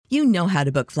You know how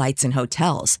to book flights and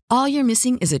hotels. All you're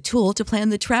missing is a tool to plan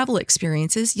the travel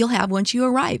experiences you'll have once you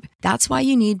arrive. That's why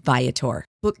you need Viator.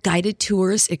 Book guided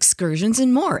tours, excursions,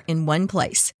 and more in one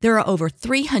place. There are over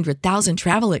 300,000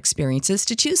 travel experiences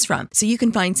to choose from, so you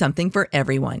can find something for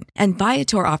everyone. And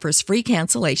Viator offers free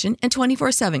cancellation and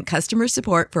 24/7 customer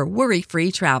support for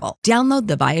worry-free travel. Download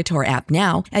the Viator app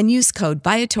now and use code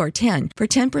Viator10 for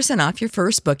 10% off your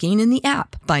first booking in the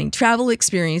app. Find travel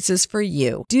experiences for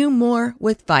you. Do more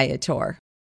with Viator.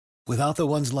 Without the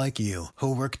ones like you,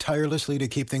 who work tirelessly to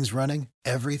keep things running,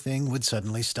 everything would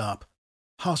suddenly stop.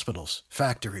 Hospitals,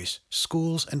 factories,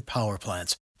 schools, and power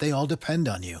plants, they all depend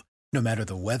on you. No matter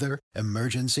the weather,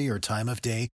 emergency, or time of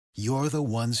day, you're the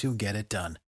ones who get it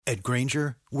done. At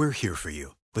Grainger, we're here for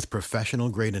you with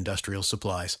professional-grade industrial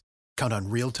supplies. Count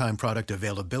on real-time product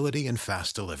availability and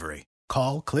fast delivery.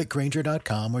 Call, click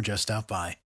Grainger.com, or just stop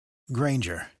by.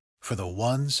 Grainger, for the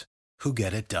ones who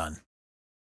get it done.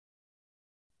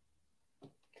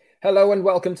 Hello and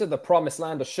welcome to The Promised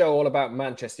Land, a show all about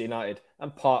Manchester United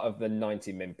and part of the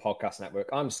 90 Min Podcast Network.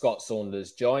 I'm Scott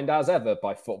Saunders, joined as ever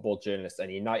by football journalist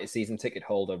and United season ticket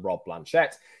holder Rob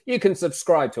Blanchette. You can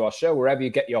subscribe to our show wherever you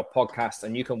get your podcasts,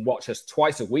 and you can watch us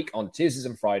twice a week on Tuesdays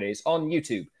and Fridays on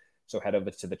YouTube. So head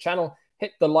over to the channel,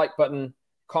 hit the like button,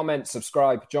 comment,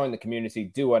 subscribe, join the community,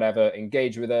 do whatever,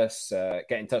 engage with us,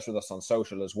 get in touch with us on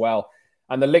social as well.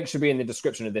 And the link should be in the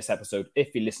description of this episode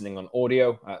if you're listening on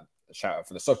audio. Shout out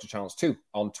for the social channels too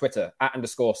on Twitter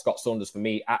 @_Scott Saunders for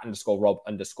me,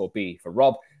 @_Rob_B for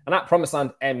Rob, and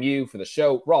 @PromiseLand MU for the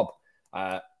show. Rob,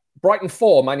 Brighton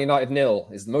 4, Man United 0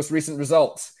 is the most recent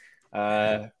result.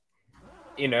 We're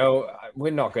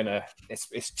not gonna.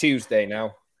 It's Tuesday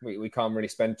now. We can't really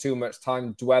spend too much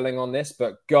time dwelling on this,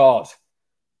 but God,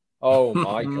 oh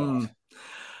my God.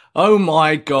 Oh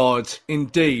my God,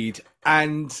 indeed.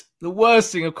 And the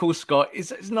worst thing, of course, Scott,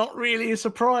 is it's not really a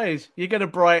surprise. You go to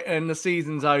Brighton, the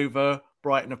season's over.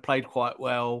 Brighton have played quite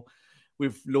well.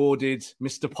 We've lauded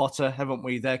Mr. Potter, haven't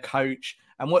we, their coach?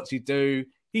 And what's he do?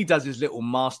 He does his little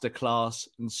masterclass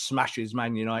and smashes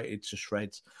Man United to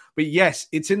shreds. But yes,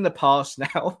 it's in the past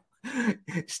now.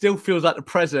 It still feels like the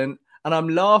present. And I'm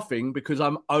laughing because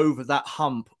I'm over that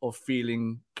hump of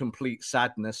feeling complete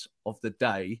sadness of the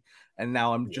day. And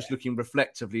now I'm just looking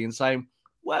reflectively and saying,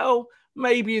 well,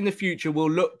 maybe in the future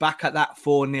we'll look back at that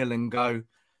 4-0 and go,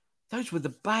 those were the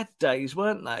bad days,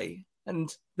 weren't they? And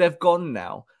they've gone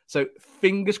now. So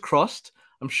fingers crossed.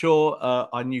 I'm sure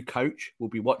our new coach will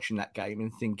be watching that game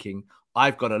and thinking,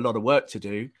 I've got a lot of work to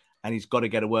do, and he's got to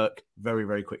get to work very,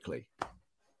 very quickly.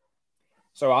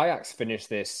 So Ajax finished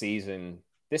their season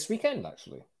this weekend,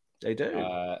 actually. They do.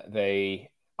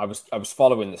 I was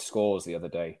following the scores the other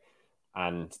day,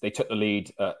 and they took the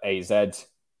lead at AZ,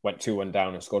 went 2-1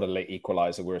 down and scored a late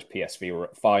equaliser, whereas PSV were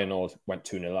at Feyenoord, went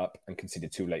 2-0 up and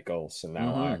conceded 2 late goals. So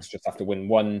now Ajax just have to win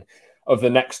one of the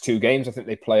next 2 games. I think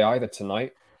they play either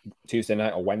tonight, Tuesday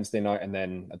night or Wednesday night, and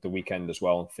then at the weekend as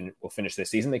well. We'll finish their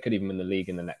season. They could even win the league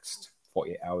in the next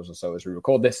 48 hours or so as we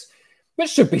record this, which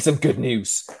should be some good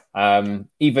news,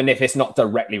 even if it's not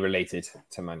directly related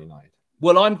to Man United.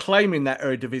 Well, I'm claiming that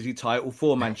Eredivisie title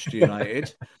for Manchester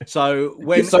United. So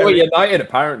are United,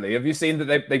 apparently. Have you seen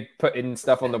that they put in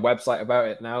stuff on the website about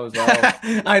it now as well?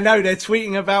 I know, they're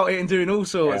tweeting about it and doing all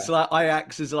sorts. Yeah. Like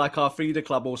Ajax is like our feeder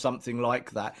club or something like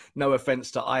that. No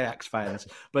offense to Ajax fans.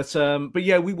 But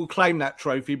yeah, we will claim that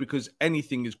trophy because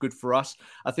anything is good for us.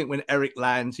 I think when Eric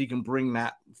lands, he can bring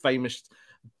that famous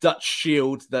Dutch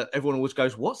shield that everyone always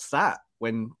goes, what's that?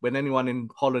 When anyone in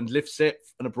Holland lifts it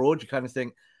and abroad, you kind of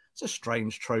think, it's a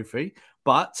strange trophy,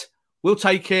 but we'll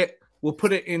take it. We'll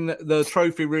put it in the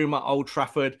trophy room at Old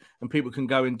Trafford, and people can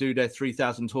go and do their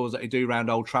 3,000 tours that they do around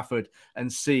Old Trafford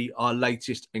and see our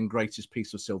latest and greatest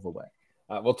piece of silverware.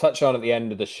 We'll touch on at the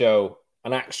end of the show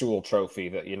an actual trophy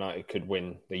that United could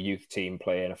win. The youth team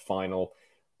play in a final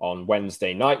on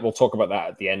Wednesday night. We'll talk about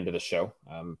that at the end of the show.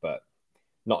 But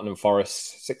Nottingham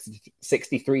Forest,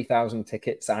 63,000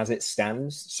 tickets as it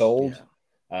stands, sold. Yeah.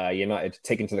 United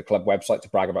taken to the club website to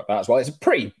brag about that as well. It's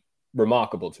pretty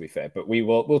remarkable, to be fair, but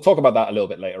we'll talk about that a little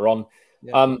bit later on.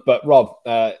 Yeah. But Rob,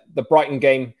 the Brighton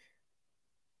game,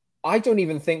 I don't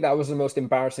even think that was the most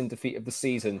embarrassing defeat of the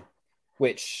season,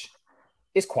 which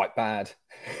is quite bad,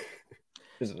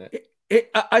 isn't it?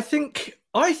 I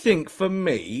think for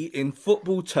me, in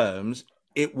football terms,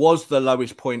 it was the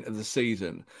lowest point of the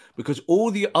season because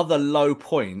all the other low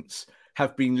points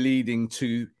have been leading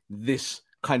to this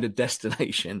kind of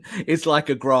destination. It's like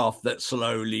a graph that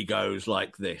slowly goes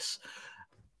like this.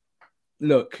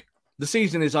 Look, the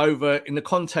season is over. In the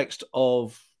context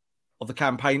of the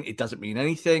campaign, it doesn't mean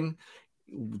anything.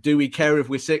 Do we care if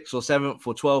we're 6th or 7th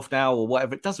or 12th now or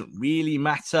whatever? It doesn't really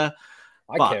matter.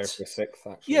 I care if we're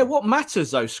 6th, actually. Yeah, what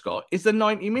matters though, Scott, is the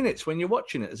 90 minutes when you're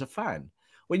watching it as a fan.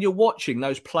 When you're watching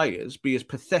those players be as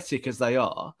pathetic as they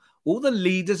are, all the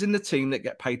leaders in the team that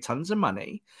get paid tons of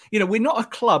money. We're not a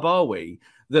club, are we,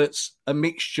 that's a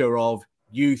mixture of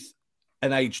youth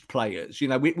and aged players.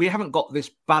 We haven't got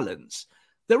this balance.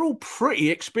 They're all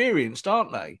pretty experienced,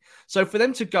 aren't they? So for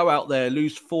them to go out there,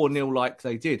 lose 4-0 like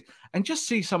they did, and just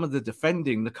see some of the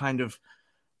defending, the kind of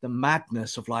the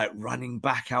madness of like running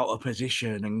back out of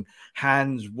position and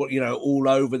hands, all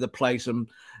over the place, and,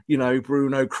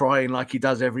 Bruno crying like he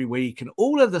does every week and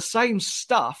all of the same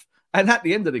stuff. And at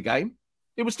the end of the game,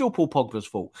 it was still Paul Pogba's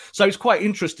fault. So it's quite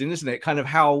interesting, isn't it? Kind of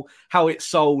how it's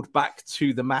sold back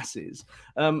to the masses.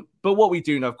 But what we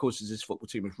do know, of course, is this football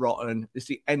team is rotten. It's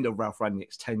the end of Ralph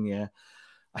Rangnick's tenure.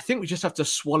 I think we just have to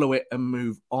swallow it and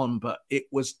move on. But it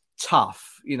was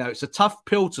tough. It's a tough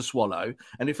pill to swallow.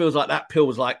 And it feels like that pill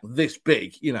was like this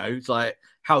big. It's like,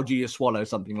 how do you swallow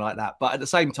something like that? But at the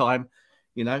same time,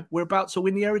 we're about to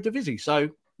win the Eredivisie. So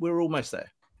we're almost there.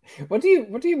 What do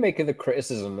you make of the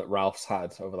criticism that Ralph's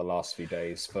had over the last few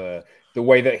days for the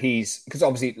way that because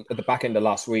obviously at the back end of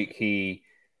last week, he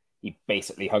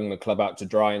basically hung the club out to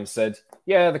dry and said,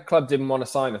 yeah, the club didn't want to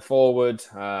sign a forward.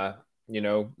 The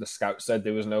scout said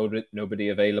there was nobody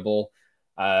available.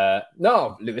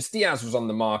 No, Luis Diaz was on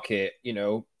the market.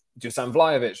 Dusan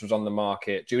Vlahovic was on the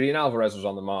market. Julian Alvarez was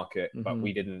on the market, but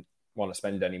we didn't want to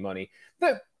spend any money.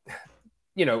 But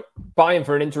buying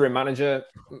for an interim manager,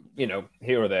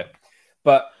 here or there.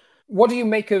 But what do you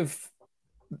make of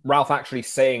Ralph actually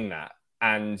saying that?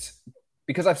 And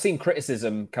because I've seen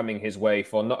criticism coming his way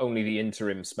for not only the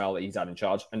interim spell that he's had in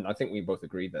charge, and I think we both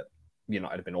agree that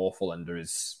United have been awful under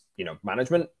his,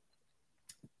 management,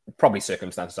 probably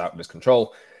circumstances out of his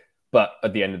control. But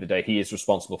at the end of the day, he is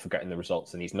responsible for getting the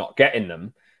results and he's not getting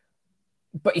them.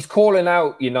 But he's calling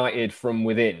out United from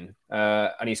within,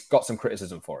 and he's got some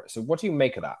criticism for it. So what do you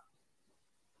make of that?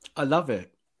 I love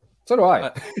it. So do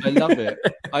I. I love it.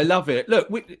 I love it. Look,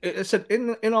 I said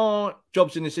in our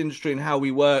jobs in this industry and how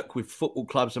we work with football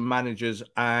clubs and managers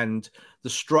and the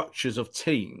structures of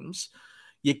teams,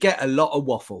 you get a lot of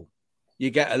waffle. You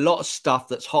get a lot of stuff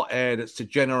that's hot air that's to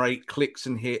generate clicks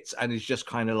and hits and is just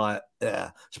kind of like,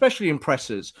 especially in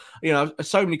pressers.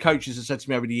 So many coaches have said to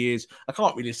me over the years, I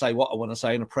can't really say what I want to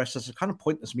say in a presser. It's kind of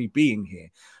pointless me being here.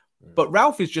 But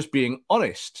Ralph is just being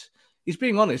honest. He's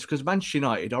being honest because Manchester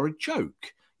United are a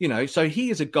joke. So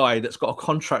he is a guy that's got a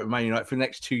contract with Man United for the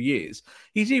next 2 years.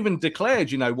 He's even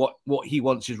declared, what he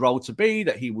wants his role to be,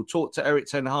 that he will talk to Erik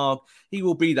ten Hag. He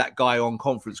will be that guy on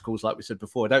conference calls, like we said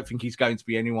before. I don't think he's going to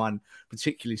be anyone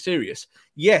particularly serious.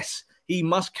 Yes, he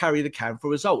must carry the can for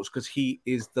results because he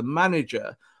is the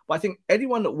manager. But I think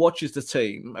anyone that watches the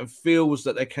team and feels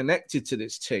that they're connected to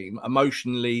this team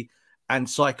emotionally and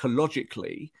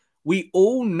psychologically, we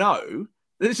all know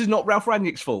that this is not Ralph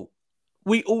Rangnick's fault.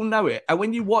 We all know it. And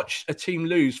when you watch a team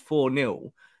lose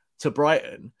 4-0 to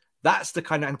Brighton, that's the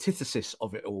kind of antithesis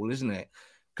of it all, isn't it?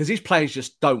 Because these players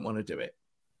just don't want to do it.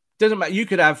 Doesn't matter. You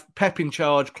could have Pep in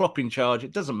charge, Klopp in charge.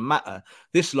 It doesn't matter.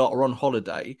 This lot are on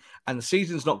holiday and the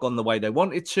season's not gone the way they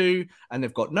wanted to. And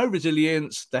they've got no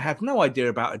resilience. They have no idea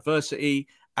about adversity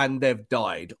and they've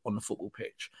died on the football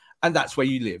pitch. And that's where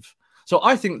you live. So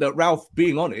I think that Ralph,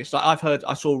 being honest, I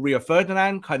saw Rio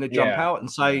Ferdinand kind of jump out and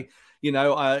say,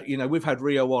 we've had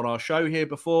Rio on our show here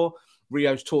before.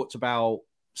 Rio's talked about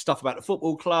stuff about the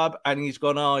football club and he's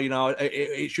gone,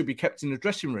 it should be kept in the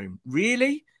dressing room.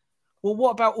 Really? Well,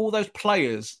 what about all those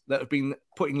players that have been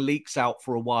putting leaks out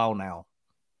for a while now?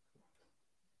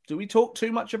 Do we talk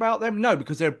too much about them? No,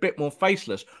 because they're a bit more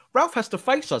faceless. Ralph has to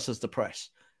face us as the press.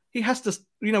 He has to,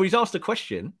 he's asked a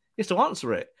question. He has to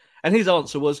answer it. And his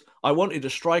answer was, I wanted a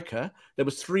striker. There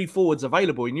was 3 forwards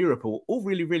available in Europe, all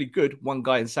really, really good. One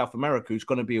guy in South America who's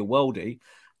going to be a worldie,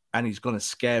 and he's going to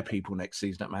scare people next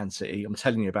season at Man City. I'm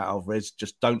telling you about Alvarez.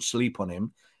 Just don't sleep on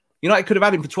him. United could have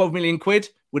had him for 12 million quid,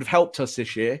 would have helped us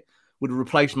this year, would have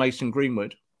replaced Mason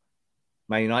Greenwood.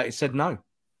 Man United said no.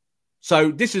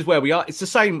 So this is where we are. It's the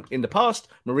same in the past.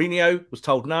 Mourinho was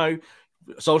told no.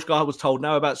 Solskjaer was told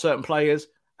no about certain players,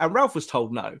 and Ralph was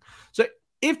told no. So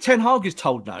if Ten Hag is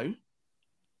told no,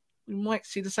 we might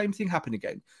see the same thing happen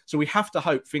again. So we have to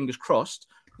hope, fingers crossed,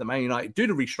 that Man United do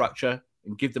the restructure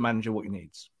and give the manager what he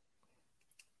needs.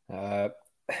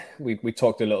 We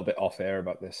talked a little bit off air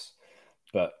about this,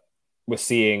 but we're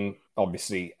seeing,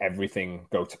 obviously, everything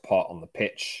go to pot on the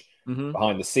pitch,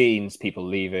 behind the scenes, people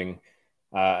leaving.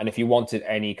 And if you wanted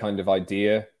any kind of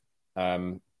idea,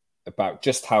 about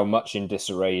just how much in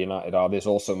disarray United are. There's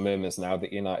also murmurs now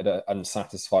that United are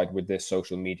unsatisfied with their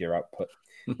social media output,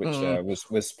 which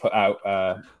was put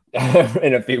out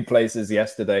in a few places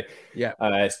yesterday. Yeah,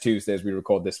 it's Tuesday as we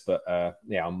record this, but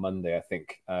on Monday, I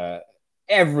think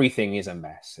everything is a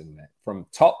mess, isn't it? From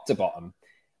top to bottom,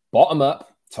 bottom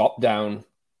up, top down,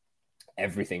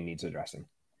 everything needs addressing.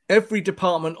 Every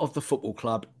department of the football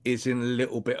club is in a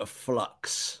little bit of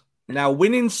flux. Now,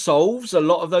 winning solves a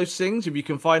lot of those things. If you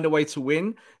can find a way to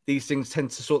win, these things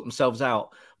tend to sort themselves out.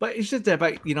 But it's just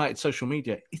about United social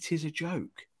media. It is a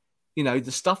joke. You know,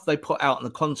 the stuff they put out and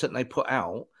the content they put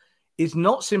out is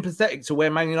not sympathetic to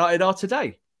where Man United are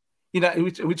today. You know,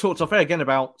 we talked off air again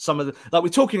about some of the, like we're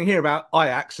talking here about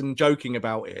Ajax and joking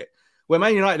about it, where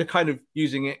Man United are kind of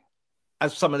using it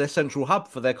as some of their central hub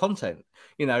for their content.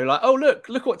 You know, like, oh,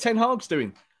 look what Ten Hag's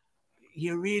doing.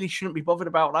 You really shouldn't be bothered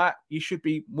about that. You should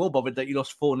be more bothered that you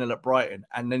lost 4-0 at Brighton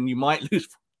and then you might lose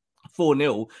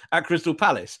 4-0 at Crystal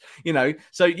Palace. You know,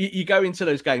 so you go into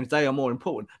those games, they are more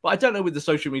important. But I don't know with the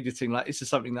social media thing, like, this is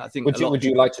something that I think... Would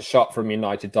you like to shop from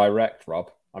United Direct,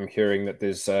 Rob? I'm hearing that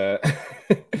there's an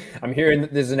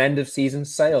end of season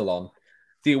sale on.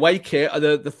 The away kit,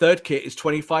 the third kit is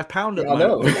 £25 at the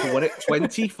moment. People want it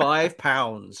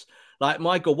 £25. Like,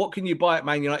 my God, what can you buy at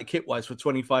Man United kit-wise for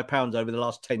 £25 over the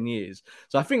last 10 years?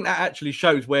 So I think that actually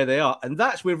shows where they are. And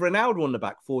that's with Ronaldo on the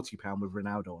back, £40 with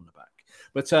Ronaldo on the back.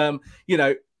 But, you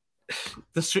know,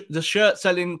 the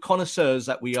shirt-selling connoisseurs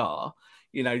that we are,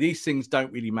 you know, these things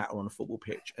don't really matter on a football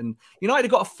pitch. And United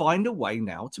have got to find a way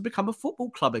now to become a football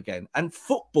club again. And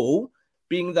football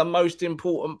being the most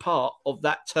important part of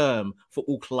that term,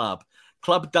 football club.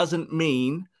 Club doesn't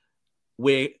mean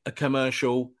we're a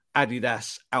commercial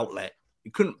Adidas outlet.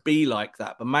 It couldn't be like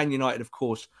that. But Man United, of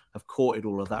course, have courted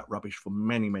all of that rubbish for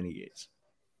many, many years.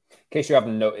 In case you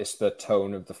haven't noticed the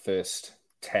tone of the first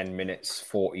 10 minutes,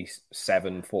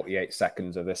 47, 48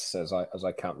 seconds of this as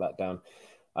I count that down,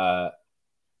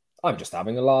 I'm just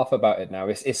having a laugh about it now.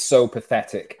 It's so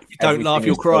pathetic. If you don't laugh,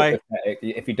 you'll cry.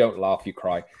 If you don't laugh, you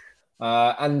cry.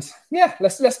 And yeah,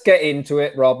 let's get into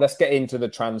it, Rob. Let's get into the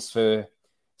transfer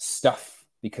stuff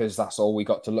because that's all we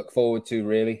got to look forward to,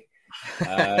 really.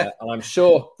 And I'm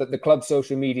sure that the club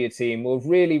social media team will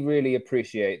really, really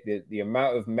appreciate the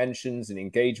amount of mentions and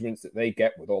engagements that they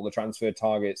get with all the transfer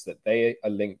targets that they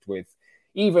are linked with,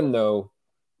 even though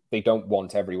they don't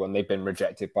want everyone. They've been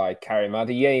rejected by Karim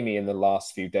Adeyemi in the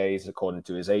last few days, according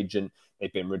to his agent.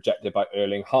 They've been rejected by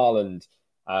Erling Haaland.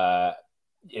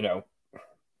 You know,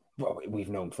 well, we've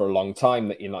known for a long time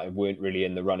that United weren't really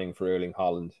in the running for Erling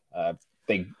Haaland.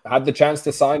 They had the chance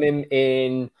to sign him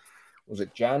in, was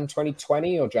it Jan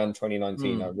 2020 or Jan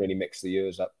 2019? I really mixed the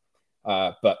years up.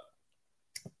 But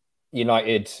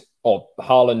United or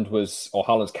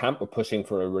Haaland's camp were pushing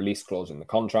for a release clause in the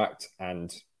contract,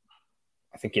 and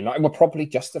I think United were probably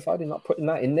justified in not putting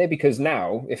that in there because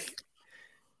now, if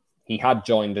he had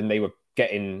joined and they were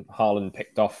getting Haaland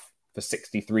picked off for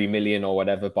 63 million or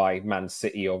whatever by Man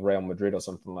City or Real Madrid or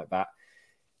something like that,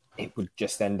 it would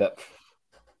just end up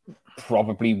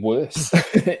probably worse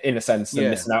in a sense than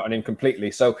missing out on him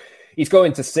completely. So he's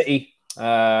going to City.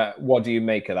 What do you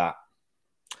make of that?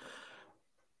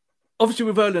 Obviously,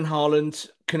 with Erling Haaland,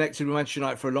 connected with Manchester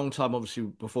United for a long time, obviously,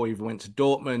 before he even went to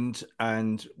Dortmund.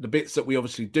 And the bits that we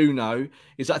obviously do know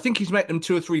is that I think he's met them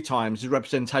 2 or 3 times, his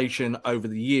representation over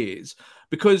the years,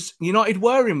 because United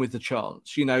were in with the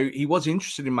chance. You know, he was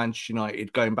interested in Manchester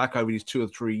United going back over these 2 or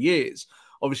 3 years.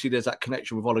 Obviously, there's that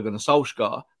connection with Ole Gunnar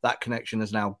Solskjaer. That connection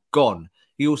has now gone.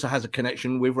 He also has a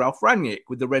connection with Ralf Rangnick,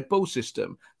 with the Red Bull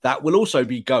system. That will also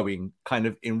be going kind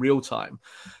of in real time.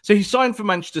 So he signed for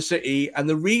Manchester City. And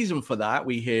the reason for that,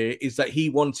 we hear, is that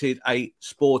he wanted a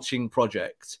sporting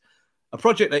project. A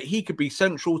project that he could be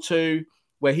central to,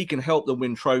 where he can help them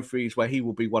win trophies, where he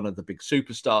will be one of the big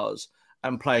superstars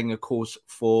and playing, of course,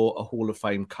 for a Hall of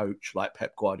Fame coach like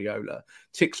Pep Guardiola.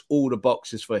 Ticks all the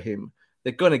boxes for him.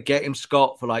 They're going to get him,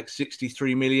 Scott, for like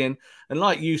 63 million. And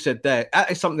like you said there, that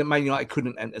is something that Man United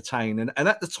couldn't entertain. And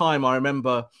at the time, I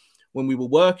remember when we were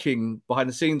working behind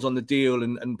the scenes on the deal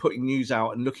and putting news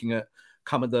out and looking at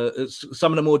some of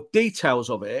the more details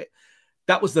of it,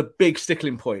 that was the big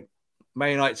stickling point.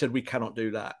 Man United said, we cannot do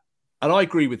that. And I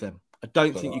agree with them. I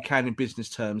don't think you can in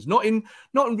business terms. Not in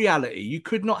reality. You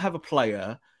could not have a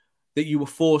player that you were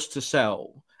forced to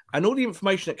sell. And all the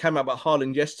information that came out about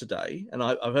Haaland yesterday, and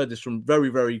I've heard this from very,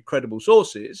 very credible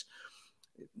sources,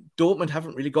 Dortmund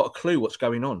haven't really got a clue what's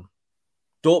going on.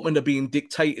 Dortmund are being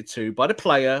dictated to by the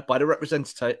player, by the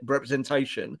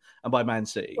representation, and by Man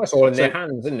City. Well, it's all in their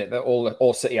hands, isn't it? That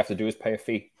all City have to do is pay a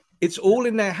fee. It's all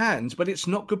in their hands, but it's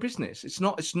not good business. It's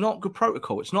not good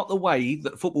protocol. It's not the way that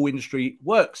the football industry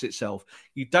works itself.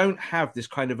 You don't have this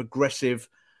kind of aggressive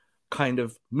kind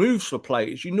of moves for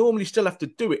players. You normally still have to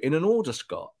do it in an order,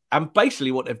 Scott. And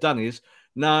basically what they've done is,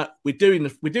 we're doing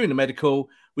the medical,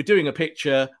 we're doing a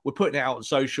picture, we're putting it out on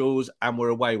socials, and we're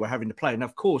away, we're having to play. And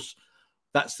of course,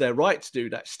 that's their right to do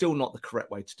that. It's still not the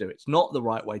correct way to do it. It's not the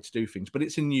right way to do things, but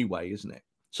it's a new way, isn't it?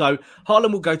 So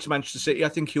Haaland will go to Manchester City. I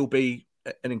think he'll be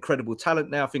an incredible talent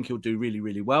now. I think he'll do really,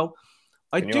 really well.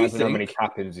 Can you imagine how many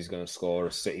cap-ins he's going to score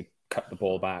as City cut the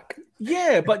ball back?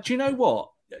 Yeah, but do you know what?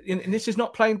 And this is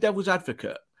not playing devil's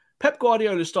advocate. Pep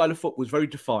Guardiola's style of football is very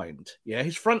defined. Yeah,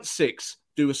 his front six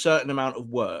do a certain amount of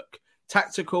work.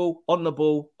 Tactical, on the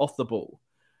ball, off the ball.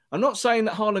 I'm not saying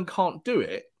that Haaland can't do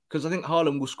it, because I think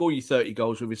Haaland will score you 30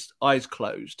 goals with his eyes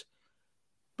closed.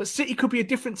 But City could be a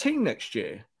different team next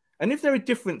year. And if they're a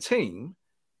different team,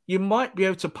 you might be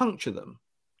able to puncture them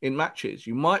in matches.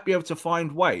 You might be able to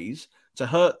find ways to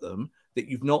hurt them that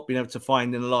you've not been able to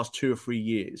find in the last 2 or 3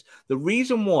 years. The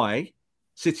reason why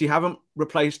City haven't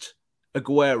replaced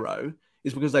Aguero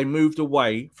is because they moved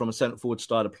away from a centre-forward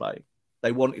style of play.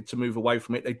 They wanted to move away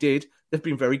from it. They did. They've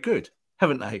been very good,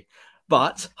 haven't they?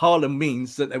 But Haaland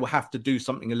means that they will have to do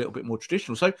something a little bit more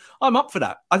traditional. So I'm up for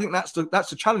that. I think that's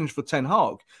the challenge for Ten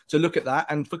Hag, to look at that,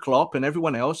 and for Klopp and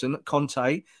everyone else and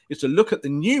Conte, is to look at the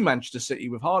new Manchester City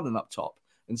with Haaland up top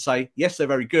and say, yes, they're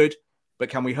very good, but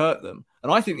can we hurt them?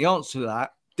 And I think the answer to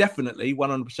that, definitely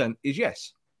 100%, is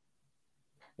yes.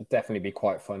 It'd definitely be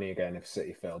quite funny again if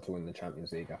City failed to win the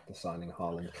Champions League after signing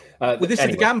Haaland. This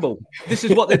is the gamble. This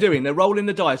is what they're doing. They're rolling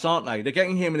the dice, aren't they? They're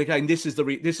getting him and they're going, this is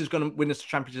going to win us the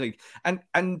Champions League.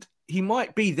 And he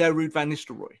might be their Ruud van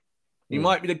Nistelrooy. He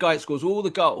might be the guy that scores all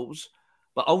the goals,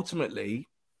 but ultimately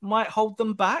might hold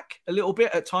them back a little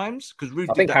bit at times, because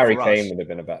Ruud did that for us. I think Harry Kane would have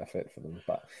been a better fit for them.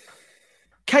 But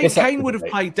Kane would have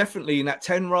played definitely in that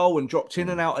 10 role and dropped in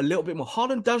and out a little bit more.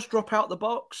 Haaland does drop out the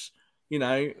box. You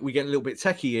know, we get a little bit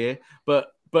techie here,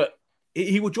 but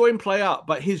he will join play up.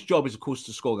 But his job is, of course,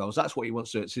 to score goals. That's what he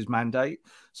wants to do. It's his mandate.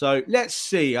 So let's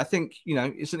see. I think,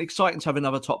 it's an exciting to have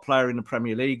another top player in the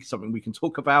Premier League, something we can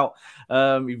talk about,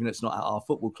 even if it's not at our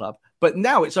football club. But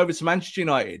now it's over to Manchester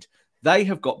United. They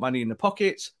have got money in the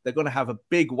pockets. They're going to have a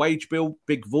big wage bill,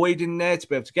 big void in there to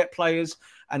be able to get players,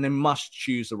 and they must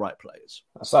choose the right players.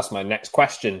 So that's my next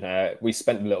question. We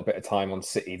spent a little bit of time on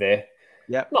City there.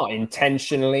 Yeah, not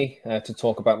intentionally to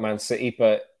talk about Man City,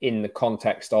 but in the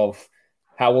context of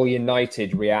how will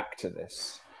United react to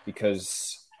this?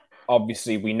 Because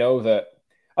obviously we know that,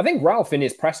 I think Ralph in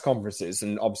his press conferences,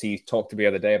 and obviously he talked the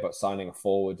other day about signing a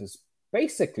forward, has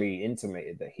basically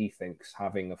intimated that he thinks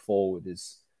having a forward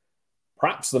is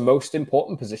perhaps the most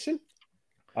important position.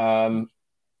 Will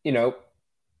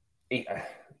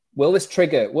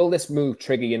this move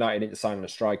trigger United into signing a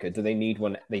striker? Do they need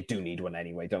one? They do need one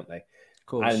anyway, don't they?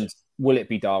 And will it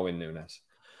be Darwin Nunez?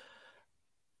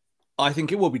 I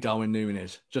think it will be Darwin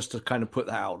Nunez, just to kind of put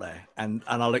that out there. And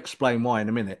I'll explain why in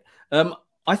a minute.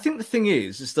 I think the thing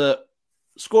is that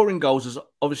scoring goals is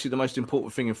obviously the most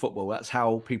important thing in football. That's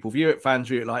how people view it. Fans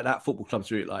view it like that. Football clubs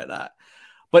view it like that.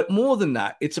 But more than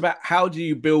that, it's about how do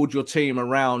you build your team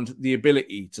around the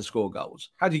ability to score goals?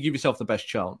 How do you give yourself the best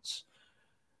chance?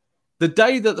 The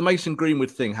day that the Mason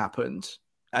Greenwood thing happened,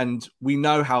 and we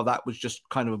know how that was just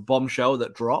kind of a bombshell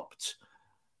that dropped,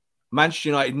 Manchester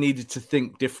United needed to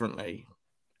think differently,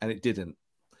 and it didn't.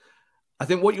 I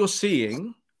think what you're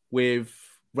seeing with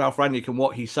Ralph Rangnick and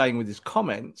what he's saying with his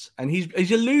comments, and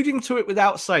he's alluding to it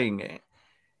without saying it,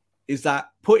 is that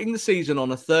putting the season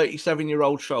on a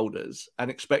 37-year-old shoulders and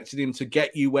expecting him to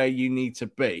get you where you need to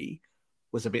be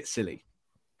was a bit silly.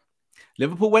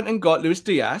 Liverpool went and got Luis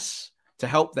Diaz to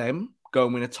help them go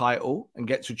and win a title and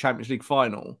get to a Champions League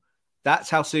final. That's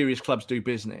how serious clubs do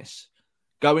business.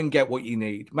 Go and get what you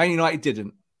need. Man United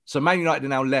didn't. So Man United are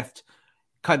now left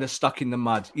kind of stuck in the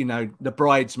mud. The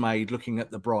bridesmaid looking at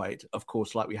the bride, of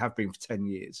course, like we have been for 10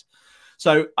 years.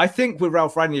 So I think with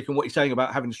Ralph Rangnick and what he's saying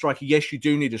about having a striker, yes, you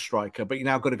do need a striker, but you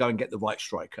now got to go and get the right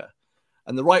striker.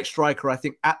 And the right striker, I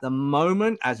think, at the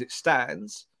moment, as it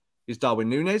stands, is Darwin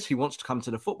Nunez. He wants to come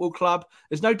to the football club.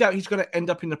 There's no doubt he's going to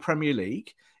end up in the Premier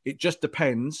League. It just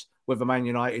depends whether Man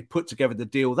United put together the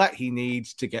deal that he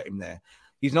needs to get him there.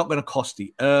 He's not going to cost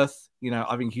the earth.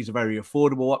 I think he's a very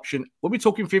affordable option. When we're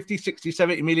talking 50, 60,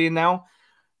 70 million now,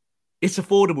 it's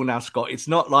affordable now, Scott. It's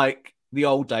not like the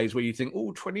old days where you think,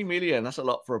 20 million, that's a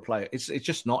lot for a player. It's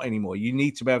just not anymore. You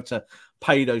need to be able to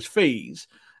pay those fees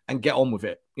and get on with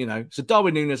it. So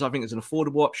Darwin Nunez, I think, is an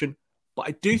affordable option. But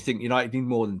I do think United need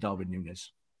more than Darwin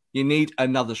Nunez. You need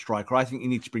another striker. I think you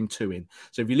need to bring two in.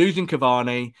 So if you're losing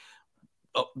Cavani,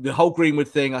 the whole Greenwood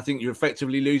thing, I think you're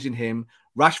effectively losing him.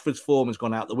 Rashford's form has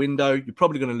gone out the window. You're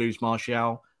probably going to lose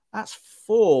Martial. That's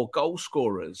 4 goal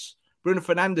scorers. Bruno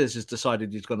Fernandes has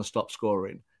decided he's going to stop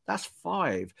scoring. That's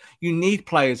 5. You need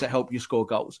players that help you score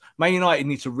goals. Man United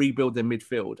need to rebuild their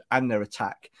midfield and their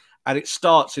attack. And it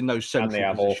starts in those central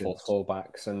positions. And they have awful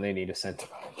fullbacks and they need a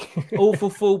centre-back. Awful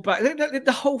fullback.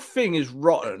 The whole thing is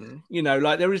rotten. You know,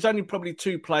 like there is only probably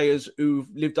 2 players who've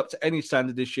lived up to any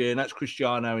standard this year, and that's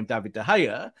Cristiano and David De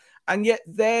Gea. And yet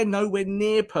they're nowhere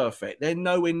near perfect. They're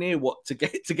nowhere near what to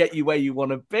get you where you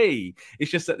want to be.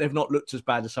 It's just that they've not looked as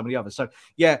bad as some of the others. So,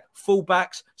 yeah,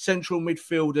 fullbacks, central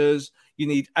midfielders, you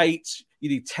need 8s, you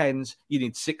need 10s, you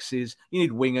need 6s, you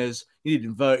need wingers, you need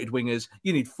inverted wingers,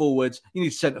 you need forwards, you need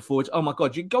centre forwards. Oh, my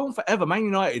God, you go on forever. Man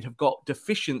United have got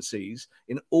deficiencies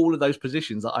in all of those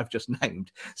positions that I've just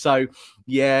named. So,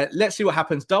 yeah, let's see what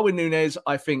happens. Darwin Nunez,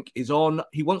 I think, is on.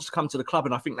 He wants to come to the club,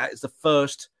 and I think that is the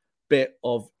first bit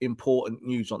of important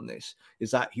news on this,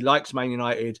 is that he likes Man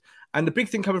United. And the big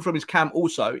thing coming from his camp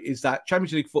also is that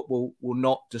Champions League football will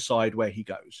not decide where he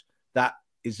goes. That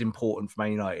is important for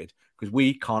Man United because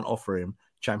we can't offer him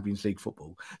Champions League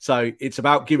football. So it's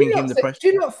about giving him the pressure. Do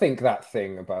you not think that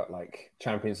thing about like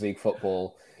Champions League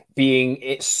football being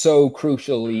it's so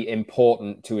crucially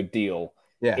important to a deal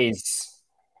is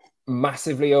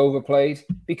massively overplayed?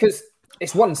 Because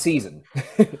it's one season.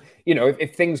 You know,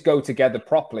 if things go together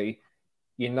properly,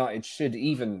 United should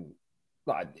even,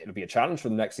 it'll be a challenge for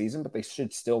the next season, but they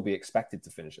should still be expected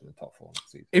to finish in the top 4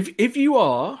 next season. If you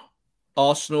are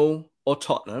Arsenal or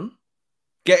Tottenham,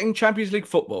 getting Champions League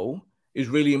football is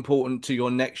really important to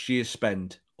your next year's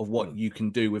spend of what you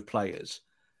can do with players.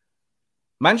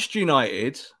 Manchester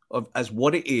United, as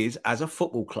what it is as a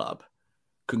football club,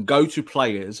 can go to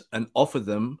players and offer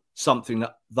them something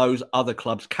that those other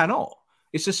clubs cannot.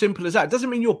 It's as simple as that. It doesn't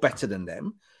mean you're better than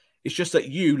them. It's just that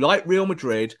you, like Real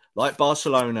Madrid, like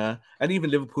Barcelona, and even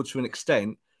Liverpool to an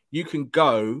extent, you can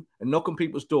go and knock on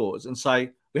people's doors and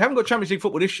say, we haven't got Champions League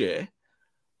football this year,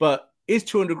 but it's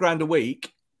 200 grand a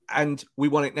week and we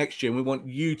want it next year and we want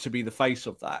you to be the face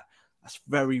of that. That's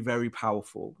very, very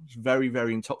powerful. It's very,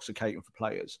 very intoxicating for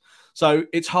players. So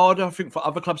it's harder, I think, for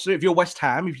other clubs to do. If you're West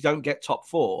Ham, if you don't get top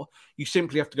 4, you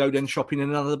simply have to go then shopping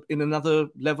in another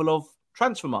level of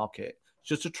transfer market. It's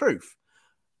just the truth.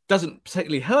 Doesn't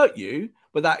particularly hurt you,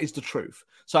 but that is the truth.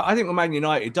 So I think with Man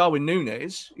United, Darwin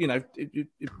Nunez, you know,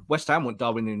 if West Ham want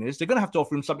Darwin Nunez, they're going to have to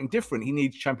offer him something different. He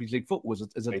needs Champions League football.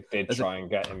 They did try and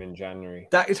get him in January.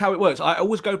 That is how it works. I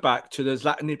always go back to the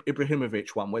Zlatan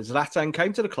Ibrahimovic one, where Zlatan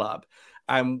came to the club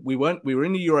and we were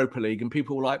in the Europa League and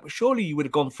people were like, well, surely you would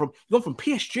have gone from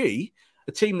PSG,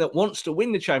 a team that wants to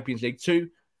win the Champions League, to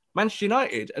Manchester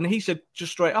United. And he said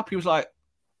just straight up, he was like,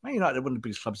 Man United are one of the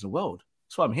biggest clubs in the world.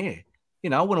 That's why I'm here. You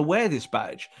know, I want to wear this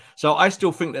badge. So I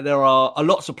still think that there are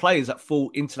lots of players that fall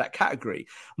into that category.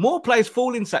 More players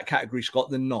fall into that category, Scott,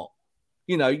 than not.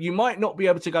 You know, you might not be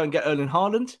able to go and get Erling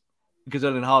Haaland because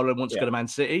Erling Haaland wants to go to Man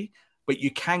City, but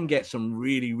you can get some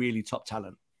really, really top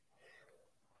talent.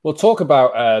 We'll talk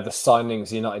about the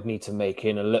signings United need to make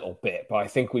in a little bit, but I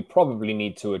think we probably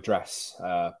need to address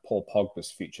Paul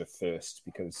Pogba's future first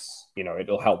because, you know,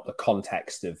 it'll help the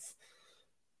context of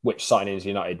which signings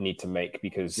United need to make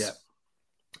because,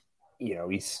 you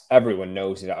know, everyone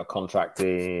knows he's out of contract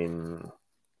in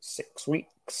 6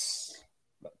 weeks,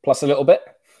 plus a little bit.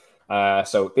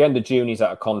 So at the end of June, he's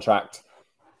out of contract.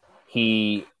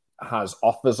 He has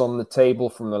offers on the table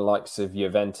from the likes of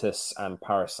Juventus and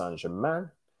Paris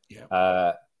Saint-Germain.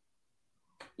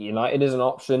 United is an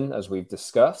option, as we've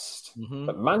discussed.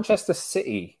 But Manchester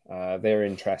City, their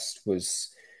interest was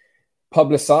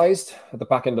publicised at the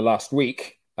back end of last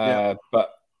week.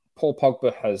 But Paul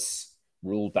Pogba has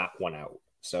ruled that one out.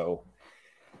 So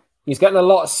he's getting a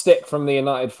lot of stick from the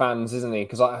United fans, isn't he?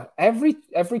 Because every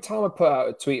time I put out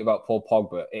a tweet about Paul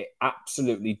Pogba, it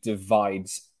absolutely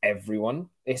divides everyone.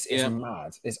 It's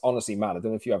mad. It's honestly mad. I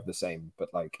don't know if you have the same, but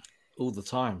like all the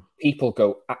time, people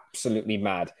go absolutely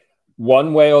mad.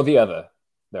 One way or the other.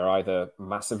 They're either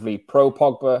massively pro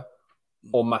Pogba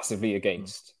or massively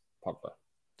against Pogba.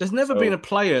 There's never been a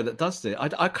player that does this.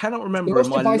 I cannot remember in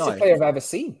my life. The most divisive player I've ever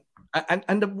seen.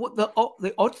 And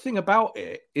the odd thing about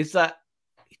it is that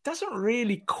he doesn't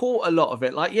really court a lot of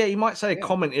it. Like, he might say a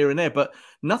comment here and there, but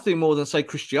nothing more than, say,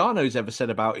 Cristiano's ever said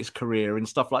about his career and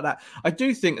stuff like that. I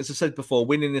do think, as I said before,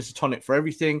 winning is a tonic for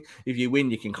everything. If you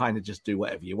win, you can kind of just do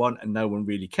whatever you want and no one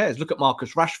really cares. Look at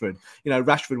Marcus Rashford. You know,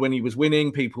 Rashford, when he was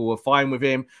winning, people were fine with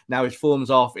him. Now his form's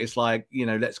off. It's like, you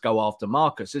know, let's go after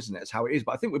Marcus, isn't it? That's how it is.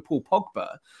 But I think with Paul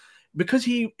Pogba, because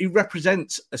he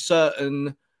represents a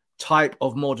certain type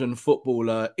of modern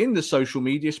footballer in the social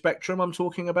media spectrum I'm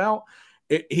talking about,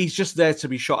 he's just there to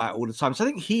be shot at all the time. So I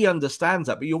think he understands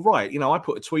that. But you're right. I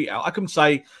put a tweet out. I can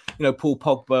say, Paul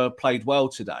Pogba played well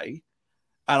today,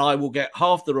 and I will get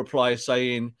half the reply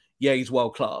saying, yeah, he's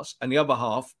world class, and the other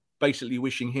half basically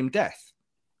wishing him death.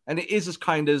 And it is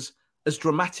as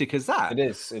dramatic as that. It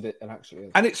is. It actually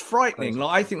is. And it's frightening.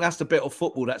 Like, I think that's the bit of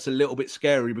football that's a little bit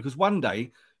scary, because one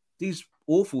day these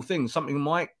awful things, something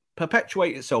might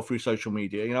perpetuate itself through social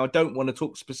media. I don't want to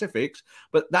talk specifics,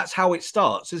 but that's how it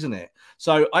starts, isn't it?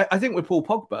 So I think with Paul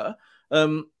Pogba,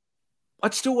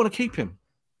 I'd still want to keep him,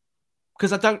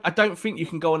 because I don't think you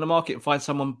can go on the market and find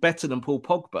someone better than Paul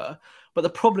Pogba. But the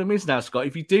problem is now, Scott,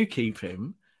 if you do keep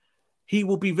him, he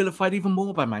will be vilified even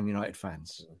more by Man United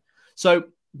fans. So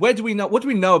what do we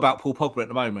know about Paul Pogba at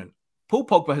the moment? Paul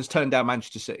Pogba has turned down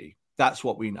Manchester City. That's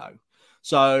what we know.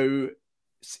 So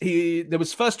there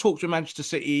was first talks with Manchester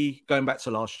City going back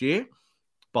to last year,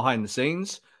 behind the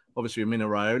scenes, obviously with Mino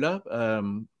Raiola,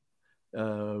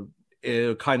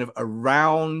 kind of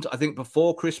around, I think,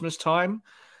 before Christmas time.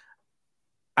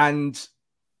 And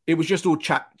it was just all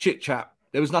chit-chat.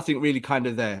 There was nothing really kind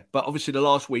of there. But obviously the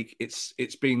last week, it's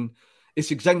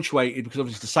accentuated, because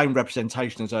obviously the same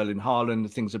representation as Erling Haaland, the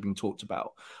things have been talked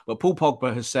about. But Paul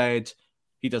Pogba has said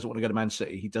he doesn't want to go to Man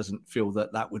City. He doesn't feel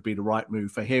that would be the right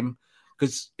move for him,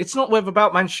 because it's not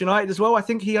about Manchester United as well. I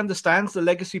think he understands the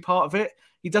legacy part of it.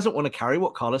 He doesn't want to carry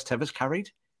what Carlos Tevez carried.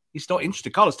 He's not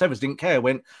interested. Carlos Tevez didn't care.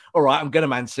 Went, all right, I'm going to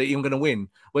Man City. I'm going to win.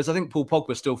 Whereas I think Paul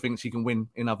Pogba still thinks he can win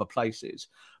in other places.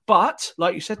 But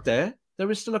like you said there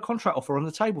is still a contract offer on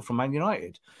the table from Man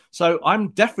United. So I'm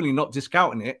definitely not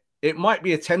discounting it. It might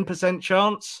be a 10%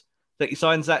 chance that he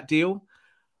signs that deal,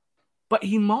 but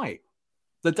he might.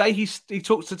 The day he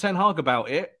talks to Ten Hag about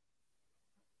it,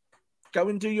 go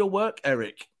and do your work,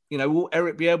 Eric. Will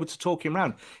Eric be able to talk him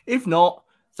around? If not,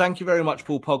 thank you very much,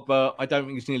 Paul Pogba. I don't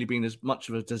think he's nearly been as much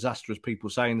of a disaster as people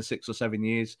say in the 6 or 7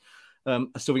 years. I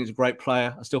still think he's a great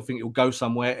player. I still think he'll go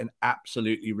somewhere and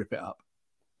absolutely rip it up.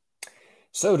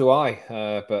 So do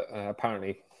I. But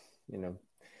apparently,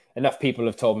 enough people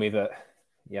have told me that,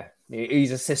 yeah,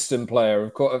 he's a system player.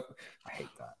 Of course, I hate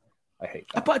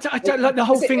that. But I don't like the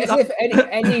whole thing. As if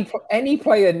any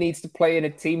player needs to play in a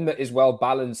team that is well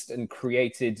balanced and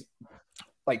created,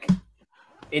 like,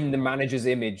 in the manager's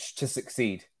image to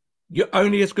succeed. You're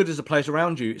only as good as the players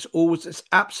around you. It's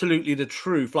absolutely the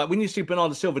truth. Like when you see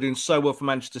Bernardo Silva doing so well for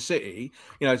Manchester City,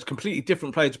 it's a completely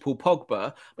different player to Paul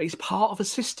Pogba, but he's part of a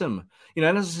system.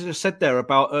 And as I just said there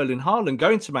about Erling Haaland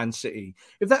going to Man City,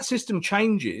 if that system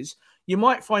changes, you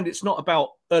might find it's not about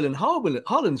Erling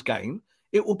Haaland's game.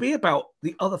 It will be about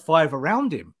the other 5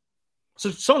 around him.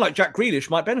 So someone like Jack Grealish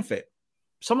might benefit.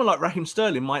 Someone like Raheem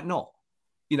Sterling might not.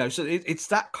 So it's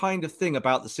that kind of thing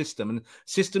about the system, and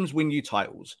systems win you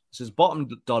titles. This is bottom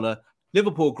dollar.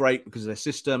 Liverpool are great because of their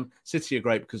system. City are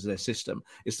great because of their system.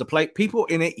 It's the people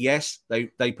in it. Yes,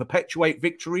 they perpetuate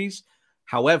victories.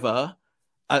 However,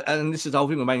 and this is the whole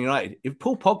thing with Man United. If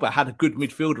Paul Pogba had a good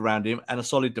midfield around him and a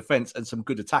solid defense and some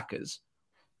good attackers,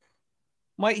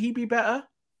 might he be better?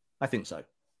 I think so.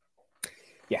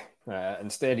 Yeah,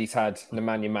 instead he's had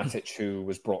Nemanja Matic, who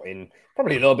was brought in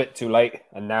probably a little bit too late,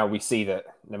 and now we see that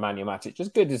Nemanja Matic, as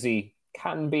good as he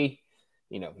can be,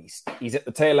 he's at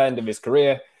the tail end of his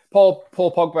career. Paul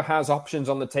Pogba has options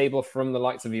on the table from the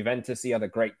likes of Juventus. He had a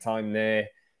great time there,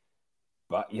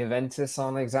 but Juventus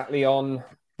aren't exactly on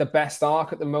the best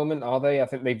arc at the moment, are they? I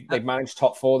think they've managed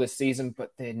top 4 this season,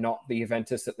 but they're not the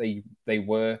Juventus that they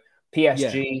were.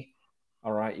 PSG,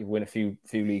 all right, you win a few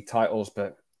league titles,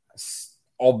 but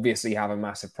obviously have a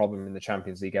massive problem in the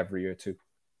Champions League every year too.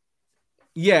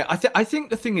 Yeah, I think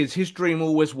the thing is, his dream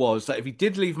always was that if he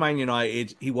did leave Man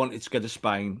United, he wanted to go to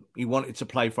Spain. He wanted to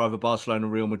play for either Barcelona or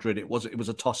Real Madrid. It was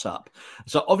a toss-up.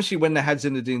 So obviously when they had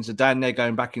Zinedine Zidane there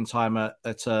going back in time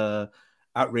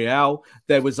at Real,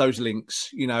 there was those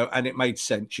links, and it made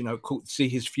sense, could see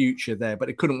his future there, but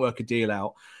it couldn't work a deal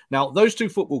out. Now, those two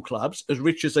football clubs, as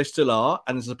rich as they still are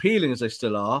and as appealing as they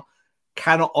still are,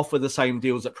 cannot offer the same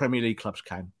deals that Premier League clubs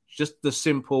can. It's just the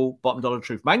simple bottom dollar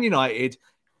truth. Man United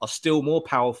are still more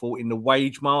powerful in the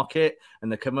wage market and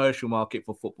the commercial market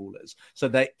for footballers. So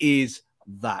there is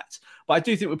that. But I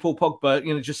do think with Paul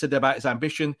Pogba, just said about his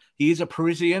ambition, he is a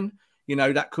Parisian.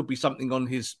 That could be something on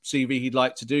his CV he'd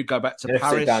like to do, go back to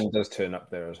Paris. Zidane does turn up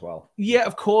there as well. Yeah,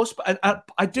 of course. But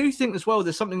I do think as well,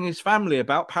 there's something in his family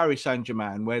about Paris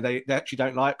Saint-Germain where they actually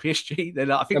don't like PSG.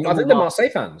 I think they're Marseille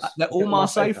fans. They're all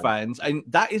Marseille fans. And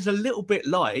that is a little bit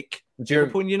like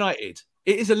Liverpool United.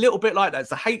 It is a little bit like that.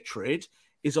 It's the hatred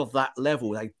is of that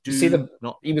level. They do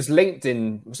not. He was linked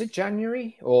in, was it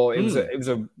January? Or it was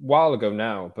a while ago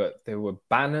now, but there were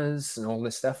banners and all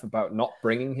this stuff about not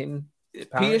bringing him.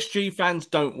 PSG fans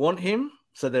don't want him.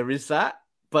 So there is that.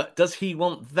 But does he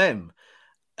want them?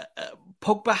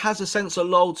 Pogba has a sense of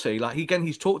loyalty. Like, again,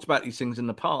 he's talked about these things in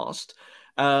the past.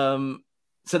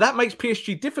 So that makes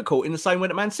PSG difficult in the same way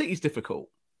that Man City is difficult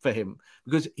for him,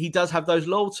 because he does have those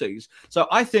loyalties. So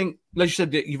I think, like you said,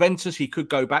 that Juventus he could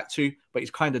go back to, but he's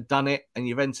kind of done it, and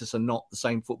Juventus are not the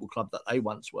same football club that they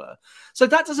once were. So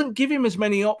that doesn't give him as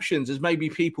many options as maybe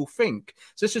people think.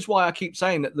 So this is why I keep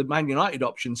saying that the Man United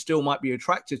option still might be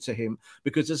attractive to him,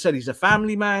 because as I said, he's a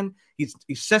family man, he's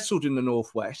settled in the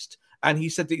Northwest, and he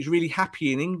said that he's really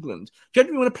happy in England.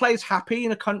 Generally, when a player's happy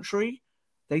in a country,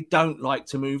 they don't like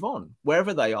to move on,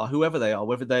 wherever they are, whoever they are,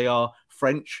 whether they are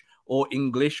French or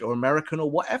English or American or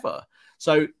whatever.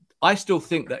 So I still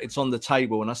think that it's on the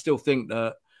table, and I still think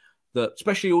that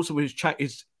especially also with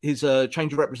his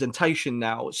change of representation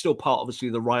now, it's still part, obviously,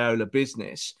 of the Raiola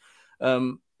business.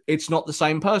 It's not the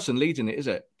same person leading it, is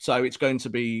it? So it's going to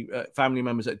be family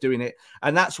members that are doing it.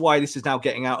 And that's why this is now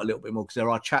getting out a little bit more, because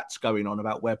there are chats going on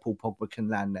about where Paul Pogba can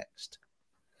land next.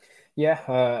 Yeah,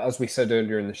 as we said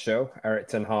earlier in the show, Erik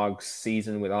ten Hag's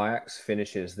season with Ajax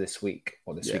finishes this week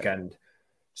or this weekend.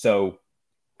 So,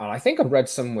 and I think I've read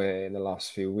somewhere in the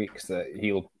last few weeks that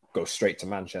he'll go straight to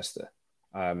Manchester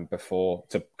before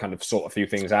to kind of sort a few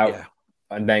things out,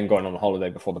 and then going on holiday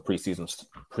before the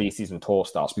preseason tour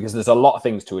starts, because there's a lot of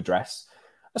things to address.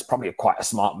 That's probably quite a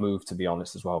smart move, to be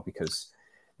honest, as well, because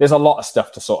there's a lot of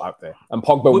stuff to sort out there, and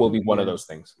Pogba will be one of those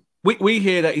things. We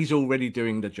hear that he's already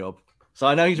doing the job. So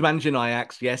I know he's managing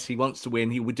Ajax. Yes, he wants to win.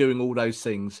 He was doing all those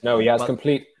things. No, he has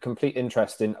complete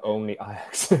interest in only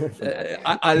Ajax.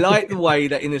 I like the way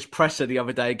that in his presser the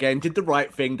other day, again, did the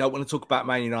right thing. Don't want to talk about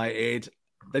Man United.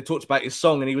 They talked about his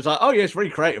song, and he was like, "Oh yeah, it's very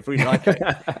creative. Really like it."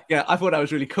 Yeah, I thought that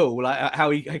was really cool, like how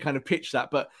he kind of pitched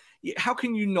that. But how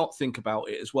can you not think about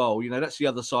it as well? You know, that's the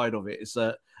other side of it. Is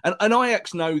that and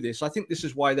Ajax know this. I think this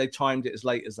is why they timed it as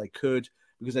late as they could,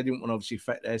 because they didn't want to obviously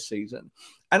affect their season.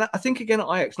 And I think, again,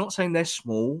 Ajax, not saying they're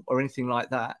small or anything like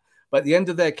that, but at the end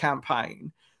of their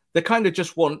campaign, they kind of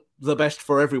just want the best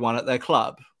for everyone at their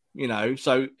club, you know.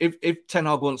 So if Ten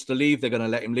Hag wants to leave, they're going to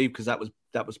let him leave, because that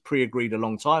was pre-agreed a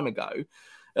long time ago.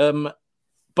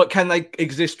 But can they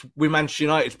exist with Manchester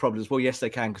United's problems? Well, yes, they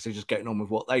can, because they're just getting on with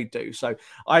what they do. So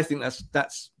I think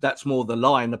that's more the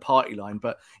line, the party line.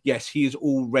 But yes, he is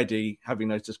already having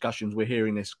those discussions. We're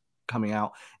hearing this coming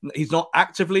out. He's not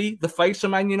actively the face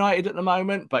of Man United at the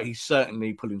moment, but he's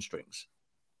certainly pulling strings.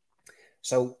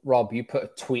 So, Rob, you put a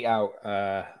tweet out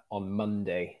on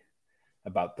Monday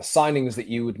about the signings that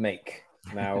you would make.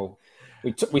 Now,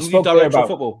 we spoke there about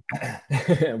football.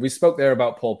 We spoke there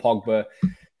about Paul Pogba.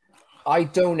 I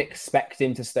don't expect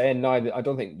him to stay, and I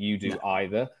don't think you do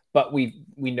either. But we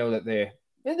know that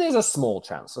there's a small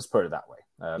chance. Let's put it that way.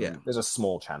 There's a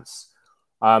small chance.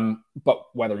 But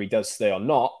whether he does stay or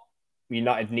not,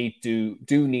 United need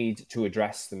to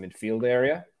address the midfield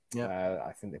area. Yeah,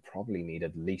 I think they probably need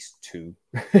at least two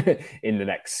in the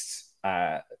next,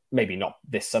 maybe not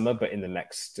this summer, but in the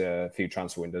next few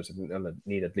transfer windows. I think they'll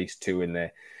need at least two in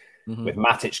there. Mm-hmm. With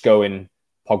Matic going,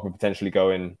 Pogba potentially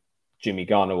going, Jimmy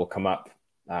Garner will come up,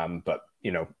 but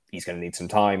you know he's going to need some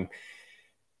time.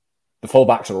 The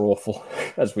fullbacks are awful,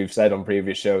 as we've said on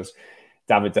previous shows.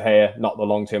 David De Gea, not the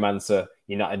long-term answer.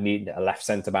 United need a left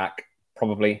centre-back,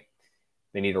 probably.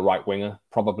 They need a right winger,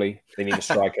 probably. They need a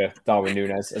striker, Darwin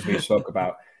Nunez, as we spoke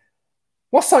about.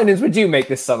 What signings would you make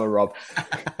this summer, Rob?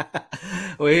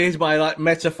 Well, here's my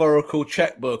metaphorical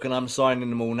checkbook, and I'm signing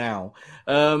them all now.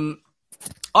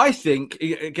 I think,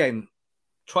 again,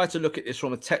 try to look at this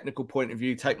from a technical point of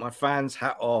view, take my fans'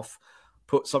 hat off,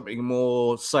 put something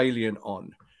more salient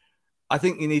on. I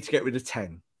think you need to get rid of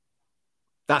 10.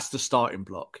 That's the starting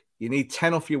block. You need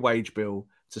 10 off your wage bill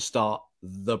to start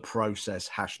the process,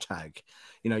 hashtag.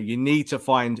 You know, you need to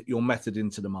find your method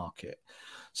into the market.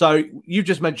 So you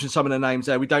just mentioned some of the names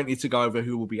there. We don't need to go over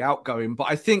who will be outgoing, but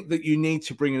I think that you need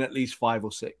to bring in at least 5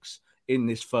 or 6 in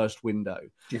this first window.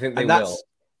 Do you think they will?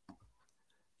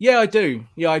 Yeah, I do.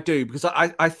 Because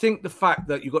I think the fact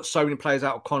that you've got so many players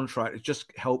out of contract, it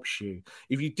just helps you.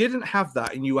 If you didn't have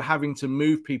that and you were having to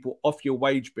move people off your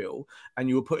wage bill and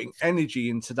you were putting energy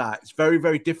into that, it's very,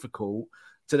 very difficult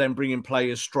to then bring in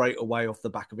players straight away off the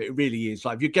back of it. It really is.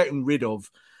 Like if you're having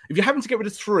to get rid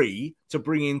of 3 to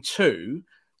bring in 2,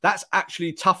 that's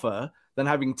actually tougher than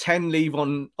having 10 leave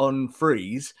on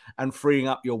freeze and freeing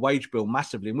up your wage bill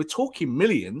massively. And we're talking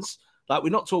millions. Like we're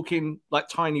not talking like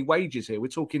tiny wages here. We're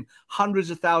talking hundreds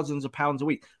of thousands of pounds a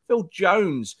week. Phil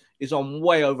Jones is on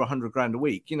way over 100 grand a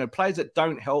week. You know, players that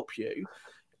don't help you.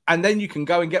 And then you can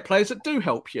go and get players that do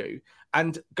help you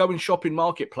and go and shop in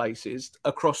marketplaces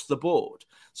across the board.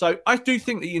 So I do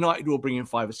think that United will bring in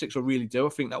 5 or 6. I really do. I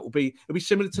think it'll be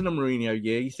similar to the Mourinho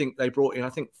year. You think they brought in, I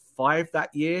think, 5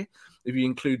 that year, if you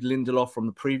include Lindelof from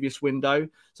the previous window.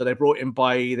 So they brought in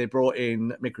Bailly, they brought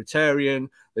in Mkhitaryan,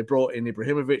 they brought in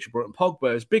Ibrahimovic, they brought in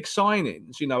Pogba. It's big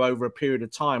signings, over a period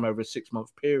of time, over a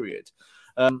 6-month period,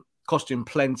 costing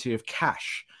plenty of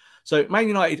cash. So Man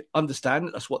United understand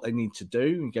that's what they need to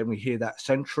do. Again, we hear that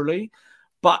centrally,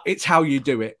 but it's how you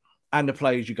do it and the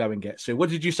players you go and get. So what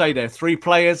did you say there? 3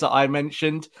 players that I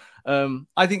mentioned.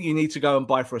 I think you need to go and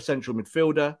buy for a central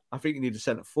midfielder. I think you need a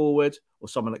centre forward or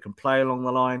someone that can play along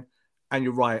the line. And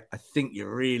you're right. I think you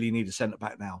really need a centre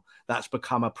back now. That's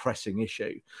become a pressing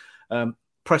issue.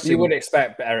 You would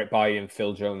expect Eric Bailly and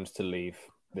Phil Jones to leave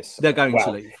this. They're going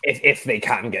to leave if they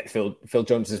can get Phil. Phil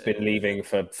Jones has been leaving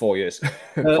for 4 years.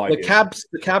 The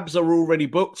cabs are already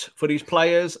booked for these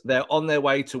players. They're on their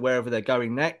way to wherever they're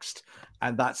going next.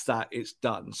 And that's that. It's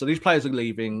done. So these players are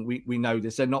leaving. We know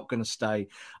this. They're not going to stay.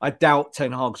 I doubt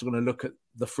Ten Hag's going to look at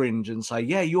the fringe and say,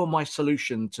 yeah, you're my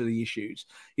solution to the issues.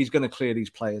 He's going to clear these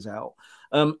players out.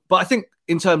 But I think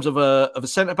in terms of a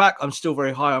centre-back, I'm still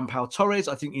very high on Pau Torres.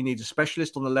 I think you need a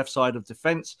specialist on the left side of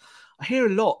defence. I hear a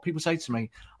lot. People say to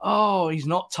me, oh, he's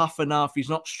not tough enough. He's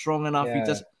not strong enough. Yeah. He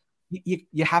does.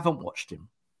 You haven't watched him,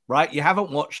 right? You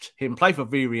haven't watched him play for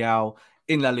Villarreal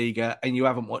in La Liga, and you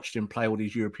haven't watched him play all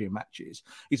these European matches.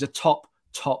 He's a top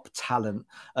talent.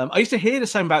 I used to hear the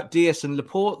same about Diaz and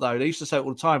Laporte, though. They used to say it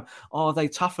all the time, oh, are they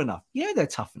tough enough? Yeah, they're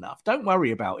tough enough. Don't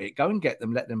worry about it. Go and get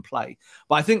them, let them play.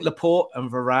 But I think Laporte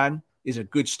and Varane is a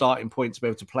good starting point to be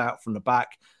able to play out from the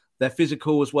back. They're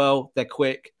physical as well. They're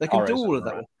quick. They can do all of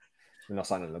that. We're not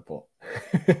signing Laporte.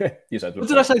 You said Laporte. What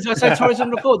did I say? Did I say Torres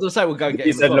and Laporte? Did I say we'll go and get him?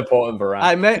 You said Laporte and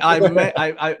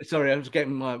Varane. Sorry, I was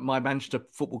getting my Manchester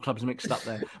football clubs mixed up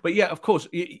there. But yeah, of course,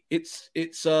 it's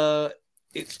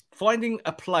finding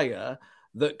a player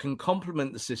that can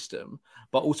complement the system,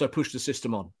 but also push the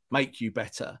system on, make you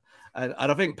better. And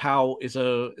I think Pau is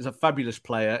a fabulous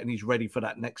player, and he's ready for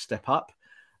that next step up.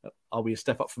 Are we a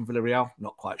step up from Villarreal?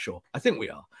 Not quite sure. I think we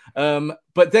are.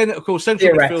 But then, of course,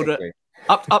 central midfielder.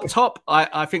 Up top,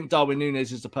 I think Darwin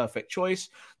Nunez is the perfect choice.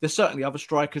 There's certainly other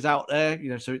strikers out there,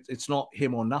 so it's not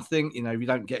him or nothing. If you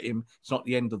don't get him, it's not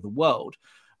the end of the world.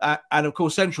 And of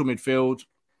course, central midfield,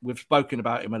 we've spoken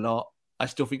about him a lot. I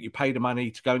still think you pay the money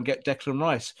to go and get Declan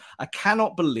Rice. I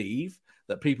cannot believe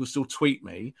that people still tweet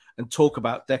me and talk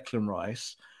about Declan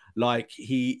Rice like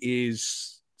he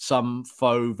is some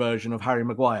faux version of Harry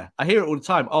Maguire. I hear it all the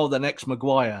time. Oh, the next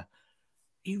Maguire.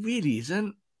 He really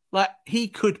isn't. Like, he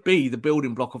could be the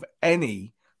building block of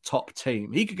any top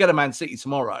team. He could get a Man City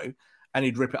tomorrow and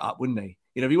he'd rip it up, wouldn't he?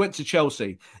 If he went to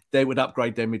Chelsea, they would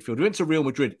upgrade their midfield. If he went to Real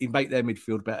Madrid, he'd make their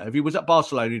midfield better. If he was at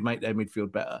Barcelona, he'd make their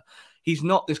midfield better. He's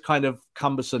not this kind of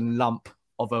cumbersome lump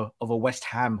of a West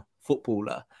Ham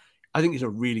footballer. I think he's a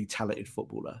really talented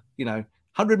footballer.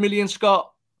 100 million,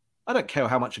 Scott. I don't care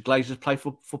how much the Glazers play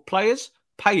for players.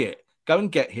 Pay it. Go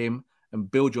and get him and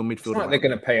build your midfield. They're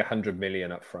going to pay 100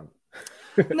 million up front.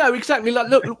 No, exactly. Like,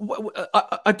 look,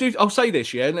 I do. I'll say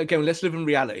this, yeah. And again, let's live in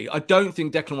reality. I don't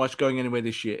think Declan Rice is going anywhere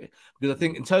this year, because I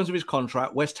think in terms of his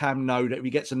contract, West Ham know that if he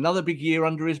gets another big year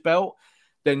under his belt,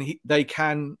 then they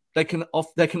can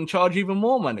charge even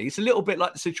more money. It's a little bit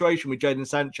like the situation with Jadon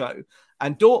Sancho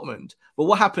and Dortmund. But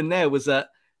what happened there was that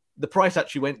the price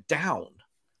actually went down.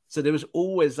 So there was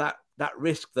always that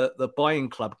risk that the buying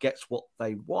club gets what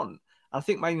they want. I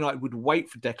think Man United would wait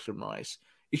for Declan Rice.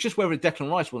 It's just whether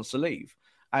Declan Rice wants to leave.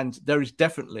 And there is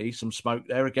definitely some smoke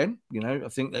there again. I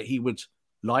think that he would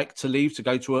like to leave to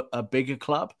go to a bigger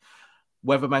club.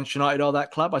 Whether Manchester United are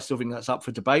that club, I still think that's up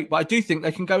for debate. But I do think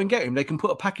they can go and get him. They can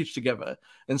put a package together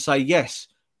and say, yes,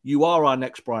 you are our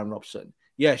next Brian Robson.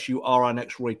 Yes, you are our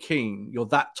next Roy Keane. You're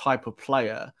that type of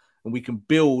player. And we can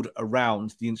build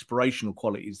around the inspirational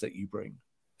qualities that you bring.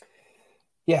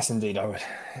 Yes, indeed.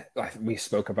 We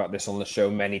spoke about this on the show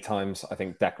many times. I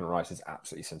think Declan Rice is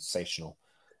absolutely sensational.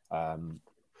 And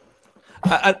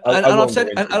I've said,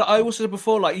 and I also said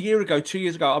before, like a year ago, 2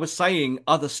 years ago, I was saying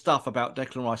other stuff about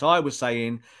Declan Rice. I was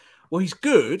saying, well, he's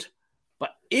good,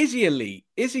 but is he elite?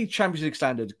 Is he Champions League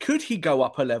standard? Could he go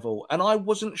up a level? And I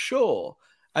wasn't sure.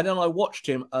 And then I watched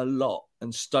him a lot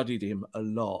and studied him a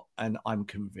lot, and I'm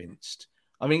convinced.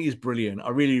 I think he's brilliant. I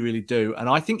really, really do. And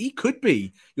I think he could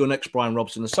be your next Brian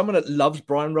Robson. As someone that loves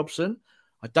Brian Robson,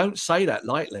 I don't say that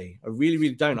lightly. I really,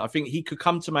 really don't. I think he could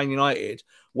come to Man United,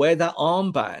 wear that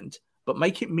armband, but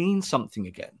make it mean something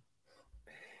again.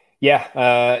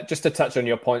 Yeah, just to touch on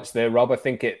your points there, Rob, I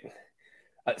think at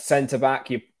centre-back,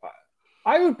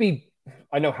 I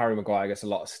know Harry Maguire gets a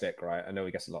lot of stick, right? I know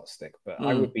he gets a lot of stick, but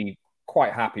I would be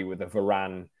quite happy with a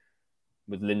Varane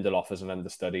with Lindelof as an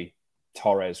understudy.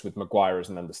 Torres with Maguire as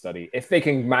an understudy. If they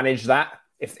can manage that,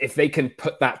 if they can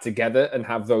put that together and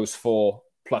have those four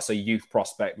plus a youth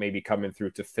prospect maybe coming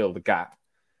through to fill the gap,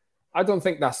 I don't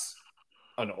think that's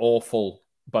an awful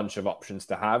bunch of options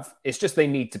to have. It's just they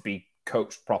need to be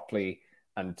coached properly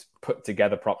and put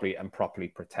together properly and properly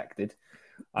protected.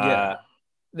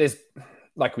 There's,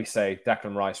 like we say,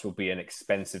 Declan Rice will be an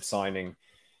expensive signing.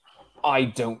 I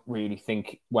don't really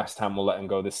think West Ham will let him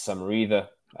go this summer either,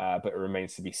 but it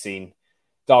remains to be seen.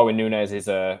 Darwin Nunez is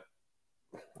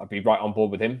I'd be right on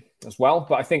board with him as well.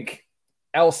 But I think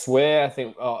elsewhere, I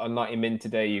think on 90 Min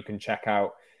today, you can check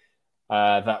out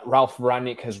that Ralf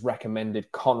Rangnick has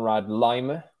recommended Konrad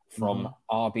Laimer from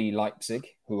RB Leipzig,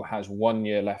 who has 1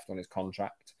 year left on his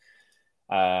contract,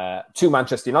 to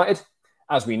Manchester United.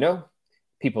 As we know,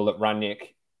 people that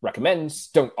Rangnick recommends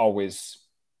don't always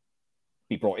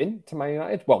be brought in to Man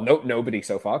United. Well, nobody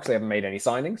so far because they haven't made any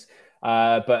signings.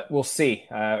 But we'll see.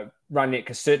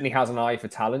 Rangnick certainly has an eye for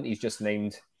talent. He's just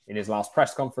named in his last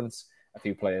press conference a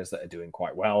few players that are doing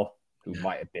quite well, who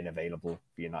might have been available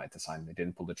for United to sign. They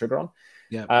didn't pull the trigger on.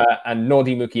 And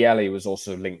Nordi Mukiele was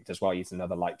also linked as well. He's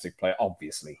another Leipzig player,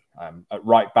 obviously, at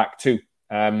right back too.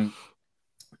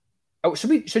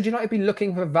 Should United be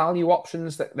looking for value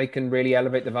options that they can really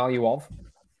elevate the value of?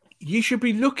 You should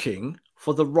be looking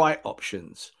for the right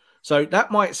options. So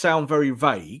that might sound very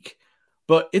vague,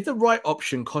 but if the right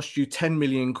option costs you 10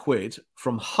 million quid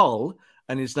from Hull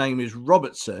and his name is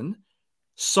Robertson,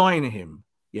 sign him.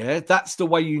 Yeah, that's the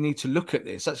way you need to look at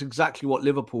this. That's exactly what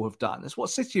Liverpool have done. That's what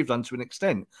City have done to an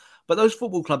extent. But those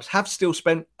football clubs have still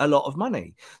spent a lot of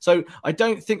money. So I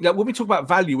don't think that when we talk about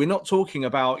value, we're not talking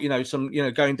about,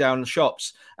 going down the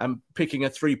shops and picking a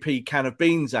 3p can of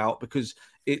beans out because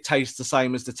it tastes the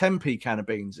same as the 10p can of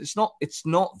beans. It's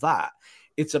not that.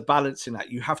 It's a balance in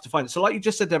that. You have to find it. So like you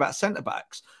just said there about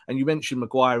centre-backs, and you mentioned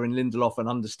Maguire and Lindelof and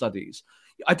understudies.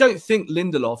 I don't think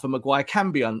Lindelof and Maguire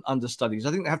can be understudies.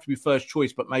 I think they have to be first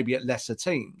choice, but maybe at lesser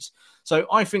teams. So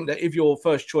I think that if your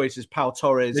first choice is Pau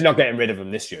Torres... They're not getting rid of him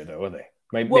this year, though, are they?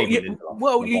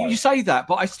 You say that,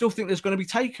 but I still think there's going to be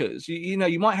takers.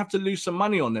 You might have to lose some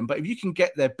money on them, but if you can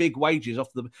get their big wages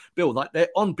off the bill, like they're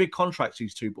on big contracts,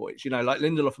 these two boys, like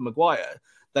Lindelof and Maguire,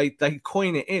 they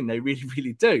coin it in. They really,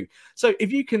 really do. So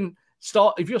if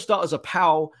your starters are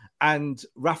Pau and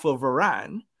Rafa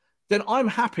Varane, then I'm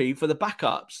happy for the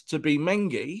backups to be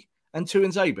Mengi and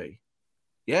Tuanzebe.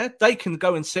 Yeah, they can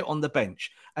go and sit on the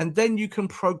bench, and then you can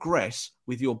progress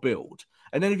with your build.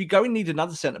 And then if you go and need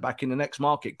another centre-back in the next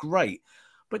market, great.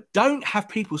 But don't have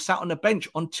people sat on the bench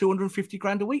on 250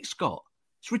 grand a week, Scott.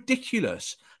 It's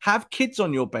ridiculous. Have kids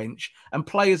on your bench and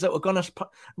players that are going to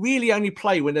really only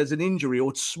play when there's an injury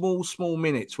or small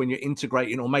minutes when you're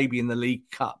integrating or maybe in the League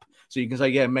Cup. So you can say,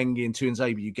 yeah, Mengi and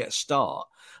Tuanzebe, you get a start.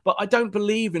 But I don't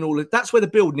believe in all of that's where the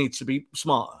build needs to be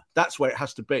smarter. That's where it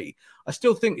has to be. I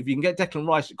still think if you can get Declan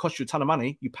Rice, it costs you a ton of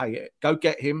money, you pay it. Go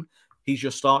get him. He's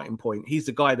your starting point. He's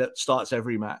the guy that starts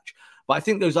every match. But I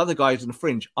think those other guys in the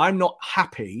fringe, I'm not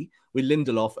happy with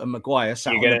Lindelof and Maguire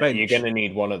sat on the bench. You're going to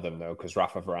need one of them, though, because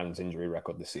Rafa Varane's injury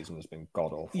record this season has been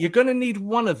god-awful. You're going to need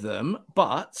one of them,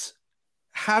 but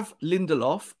have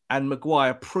Lindelof and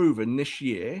Maguire proven this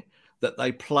year that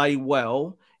they play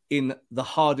well in the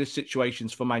hardest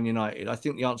situations for Man United? I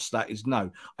think the answer to that is no.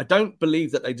 I don't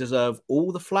believe that they deserve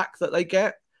all the flack that they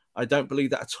get. I don't believe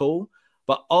that at all.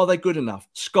 But are they good enough?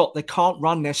 Scott, they can't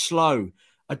run. They're slow.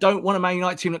 I don't want a Man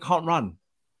United team that can't run.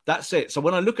 That's it. So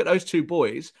when I look at those two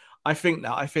boys, I think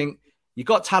you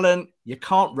got talent, you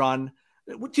can't run.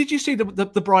 Did you see the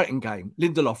Brighton game?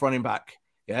 Lindelof running back.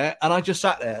 Yeah. And I just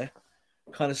sat there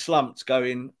kind of slumped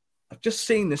going, I've just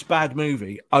seen this bad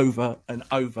movie over and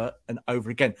over and over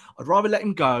again. I'd rather let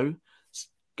him go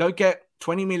get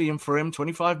 20 million for him,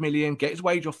 25 million, get his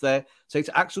wage off there. Say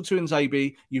to Axel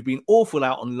Tuanzebe, you've been awful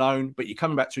out on loan, but you're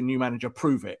coming back to a new manager.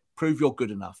 Prove it. Prove you're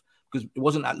good enough. Because it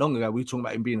wasn't that long ago, we were talking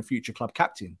about him being a future club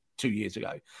captain 2 years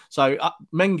ago. So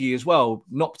Mengi as well,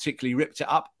 not particularly ripped it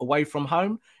up away from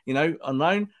home, on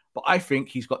loan. But I think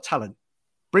he's got talent.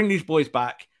 Bring these boys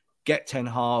back. Get Ten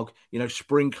Hag,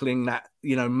 sprinkling that,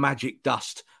 magic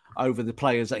dust over the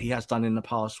players that he has done in the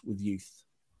past with youth.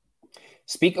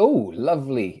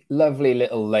 Lovely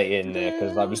little lay in there,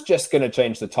 because I was just going to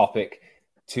change the topic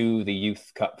to the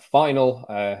Youth Cup final.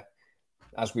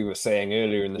 As we were saying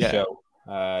earlier in the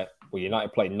show,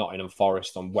 United played Nottingham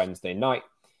Forest on Wednesday night.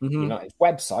 Mm-hmm. United's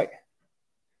website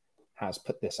has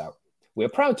put this out. We're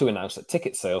proud to announce that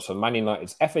ticket sales for Man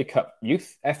United's FA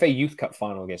Youth Cup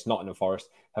final against Nottingham Forest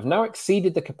have now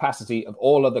exceeded the capacity of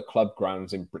all other club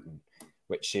grounds in Britain,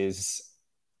 which is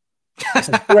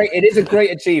It is a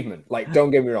great achievement. Like,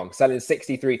 don't get me wrong, selling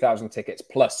 63,000 tickets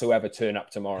plus whoever turn up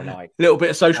tomorrow night. A little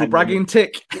bit of social bragging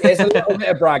tick. It's a little bit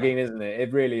of bragging, isn't it?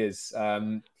 It really is.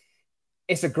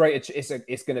 It's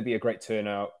going to be a great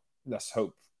turnout. Let's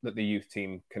hope that the youth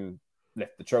team can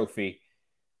lift the trophy.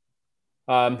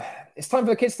 It's time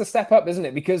for the kids to step up, isn't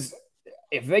it? Because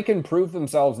if they can prove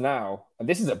themselves now, and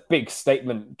this is a big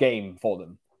statement game for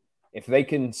them, if they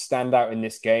can stand out in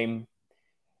this game,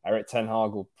 Erik ten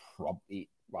Hag will probably,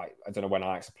 right, I don't know when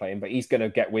Ajax are playing, but he's going to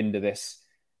get wind of this.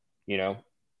 You know,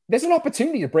 there's an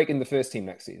opportunity to break in the first team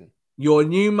next season. Your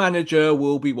new manager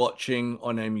will be watching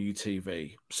on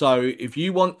MUTV. So if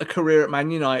you want a career at Man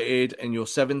United and you're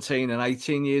 17 and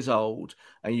 18 years old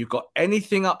and you've got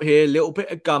anything up here, a little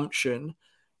bit of gumption,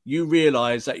 you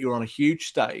realise that you're on a huge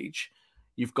stage.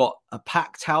 You've got a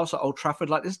packed house at Old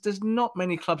Trafford. Like this, there's not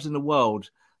many clubs in the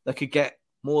world that could get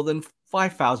more than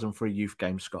 5,000 for a youth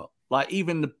game, Scott. Like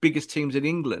even the biggest teams in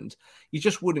England, you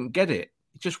just wouldn't get it.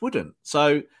 You just wouldn't.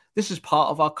 So this is part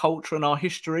of our culture and our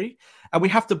history. And we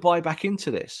have to buy back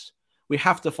into this. We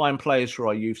have to find players for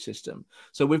our youth system.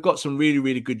 So we've got some really,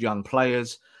 really good young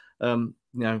players.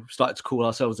 Started to call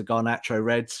ourselves the Garnacho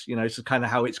Reds. So kind of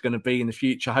how it's going to be in the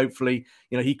future. Hopefully,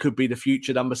 he could be the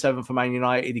future number 7 for Man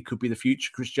United. He could be the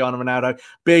future Cristiano Ronaldo.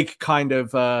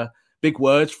 Big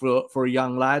words for a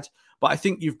young lad. But I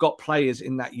think you've got players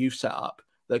in that youth setup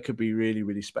that could be really,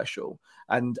 really special.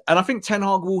 And I think Ten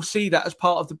Hag will see that as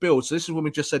part of the build. So this is what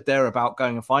we just said there about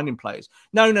going and finding players.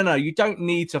 No. You don't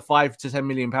need a £5 to £10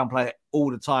 million player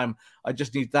all the time. I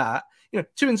just need that.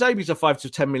 Tuanzebe's a £5 to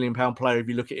 £10 million player if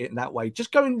you look at it in that way.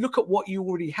 Just go and look at what you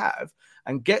already have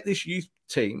and get this youth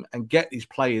team and get these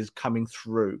players coming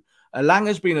through.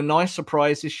 Elanga's been a nice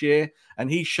surprise this year, and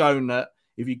he's shown that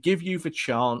if you give youth a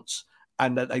chance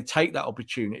and that they take that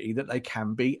opportunity, that they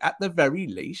can be, at the very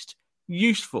least,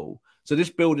 useful. So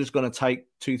this build is going to take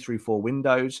 2, 3, 4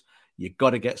 windows. You've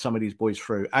got to get some of these boys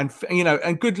through. And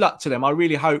good luck to them. I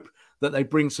really hope that they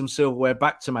bring some silverware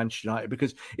back to Manchester United,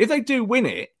 because if they do win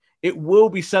it, it will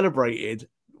be celebrated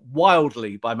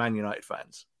wildly by Man United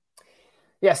fans.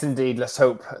 Yes, indeed. Let's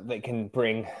hope they can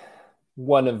bring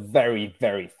one of very,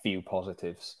 very few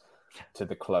positives to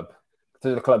the club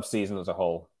season as a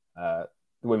whole. The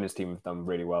women's team have done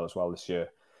really well as well this year.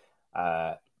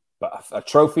 But a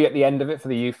trophy at the end of it for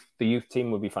the youth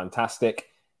team would be fantastic.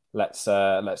 Let's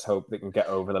hope they can get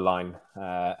over the line.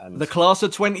 And the class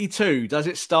of 22, does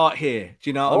it start here? Do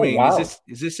you know what I mean? Wow. Is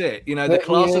this it? The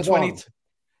class of 22.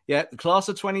 Yeah, the class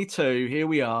of 22. Here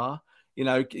we are.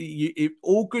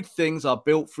 All good things are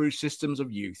built through systems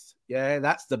of youth. Yeah,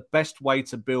 that's the best way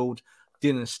to build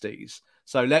dynasties.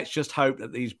 So let's just hope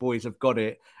that these boys have got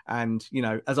it. And,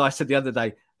 as I said the other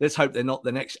day, let's hope they're not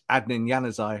the next Adnan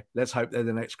Januzaj. Let's hope they're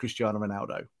the next Cristiano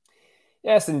Ronaldo.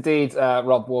 Yes, indeed.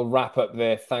 Rob, we'll wrap up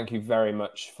there. Thank you very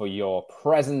much for your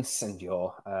presence and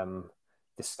your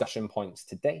discussion points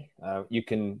today. You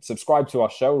can subscribe to our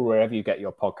show wherever you get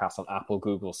your podcasts, on Apple,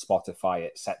 Google, Spotify,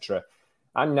 etc.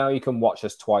 And now you can watch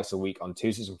us twice a week on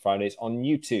Tuesdays and Fridays on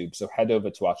YouTube. So head over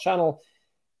to our channel,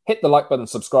 hit the like button,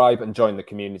 subscribe, and join the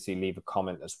community. Leave a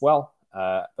comment as well.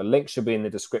 The link should be in the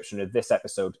description of this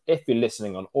episode if you're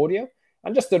listening on audio.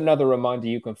 And just another reminder,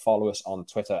 you can follow us on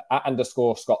Twitter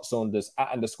 @_Scott Saunders,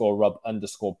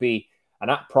 @_Rob_B,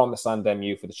 and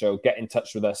 @PromiselandMU for the show. Get in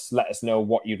touch with us. Let us know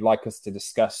what you'd like us to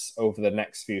discuss over the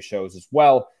next few shows as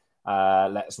well.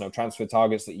 Let us know transfer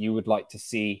targets that you would like to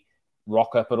see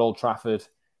rock up at Old Trafford,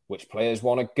 which players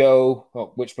want to go,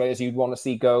 or which players you'd want to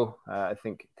see go. I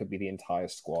think it could be the entire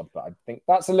squad, but I think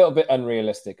that's a little bit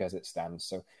unrealistic as it stands.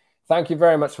 So thank you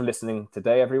very much for listening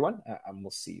today, everyone, and we'll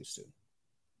see you soon.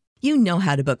 You know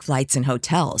how to book flights and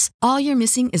hotels. All you're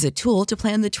missing is a tool to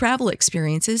plan the travel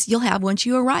experiences you'll have once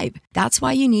you arrive. That's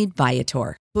why you need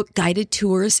Viator. Book guided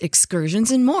tours, excursions,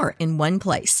 and more in one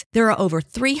place. There are over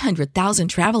 300,000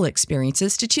 travel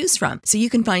experiences to choose from, so you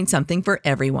can find something for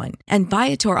everyone. And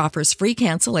Viator offers free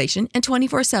cancellation and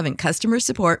 24/7 customer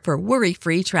support for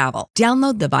worry-free travel.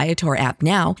 Download the Viator app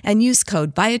now and use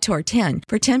code Viator10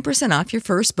 for 10% off your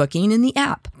first booking in the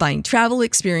app. Find travel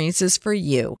experiences for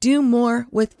you. Do more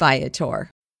with Viator.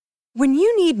 When you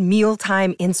need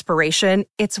mealtime inspiration,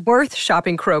 it's worth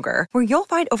shopping Kroger, where you'll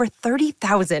find over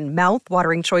 30,000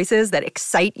 mouth-watering choices that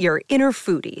excite your inner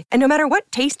foodie. And no matter what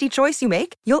tasty choice you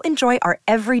make, you'll enjoy our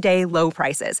everyday low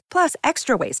prices, plus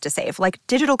extra ways to save, like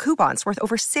digital coupons worth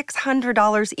over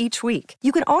 $600 each week.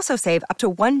 You can also save up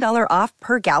to $1 off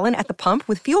per gallon at the pump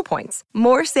with fuel points.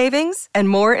 More savings and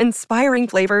more inspiring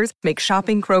flavors make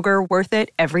shopping Kroger worth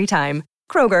it every time.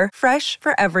 Kroger, fresh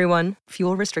for everyone.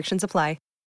 Fuel restrictions apply.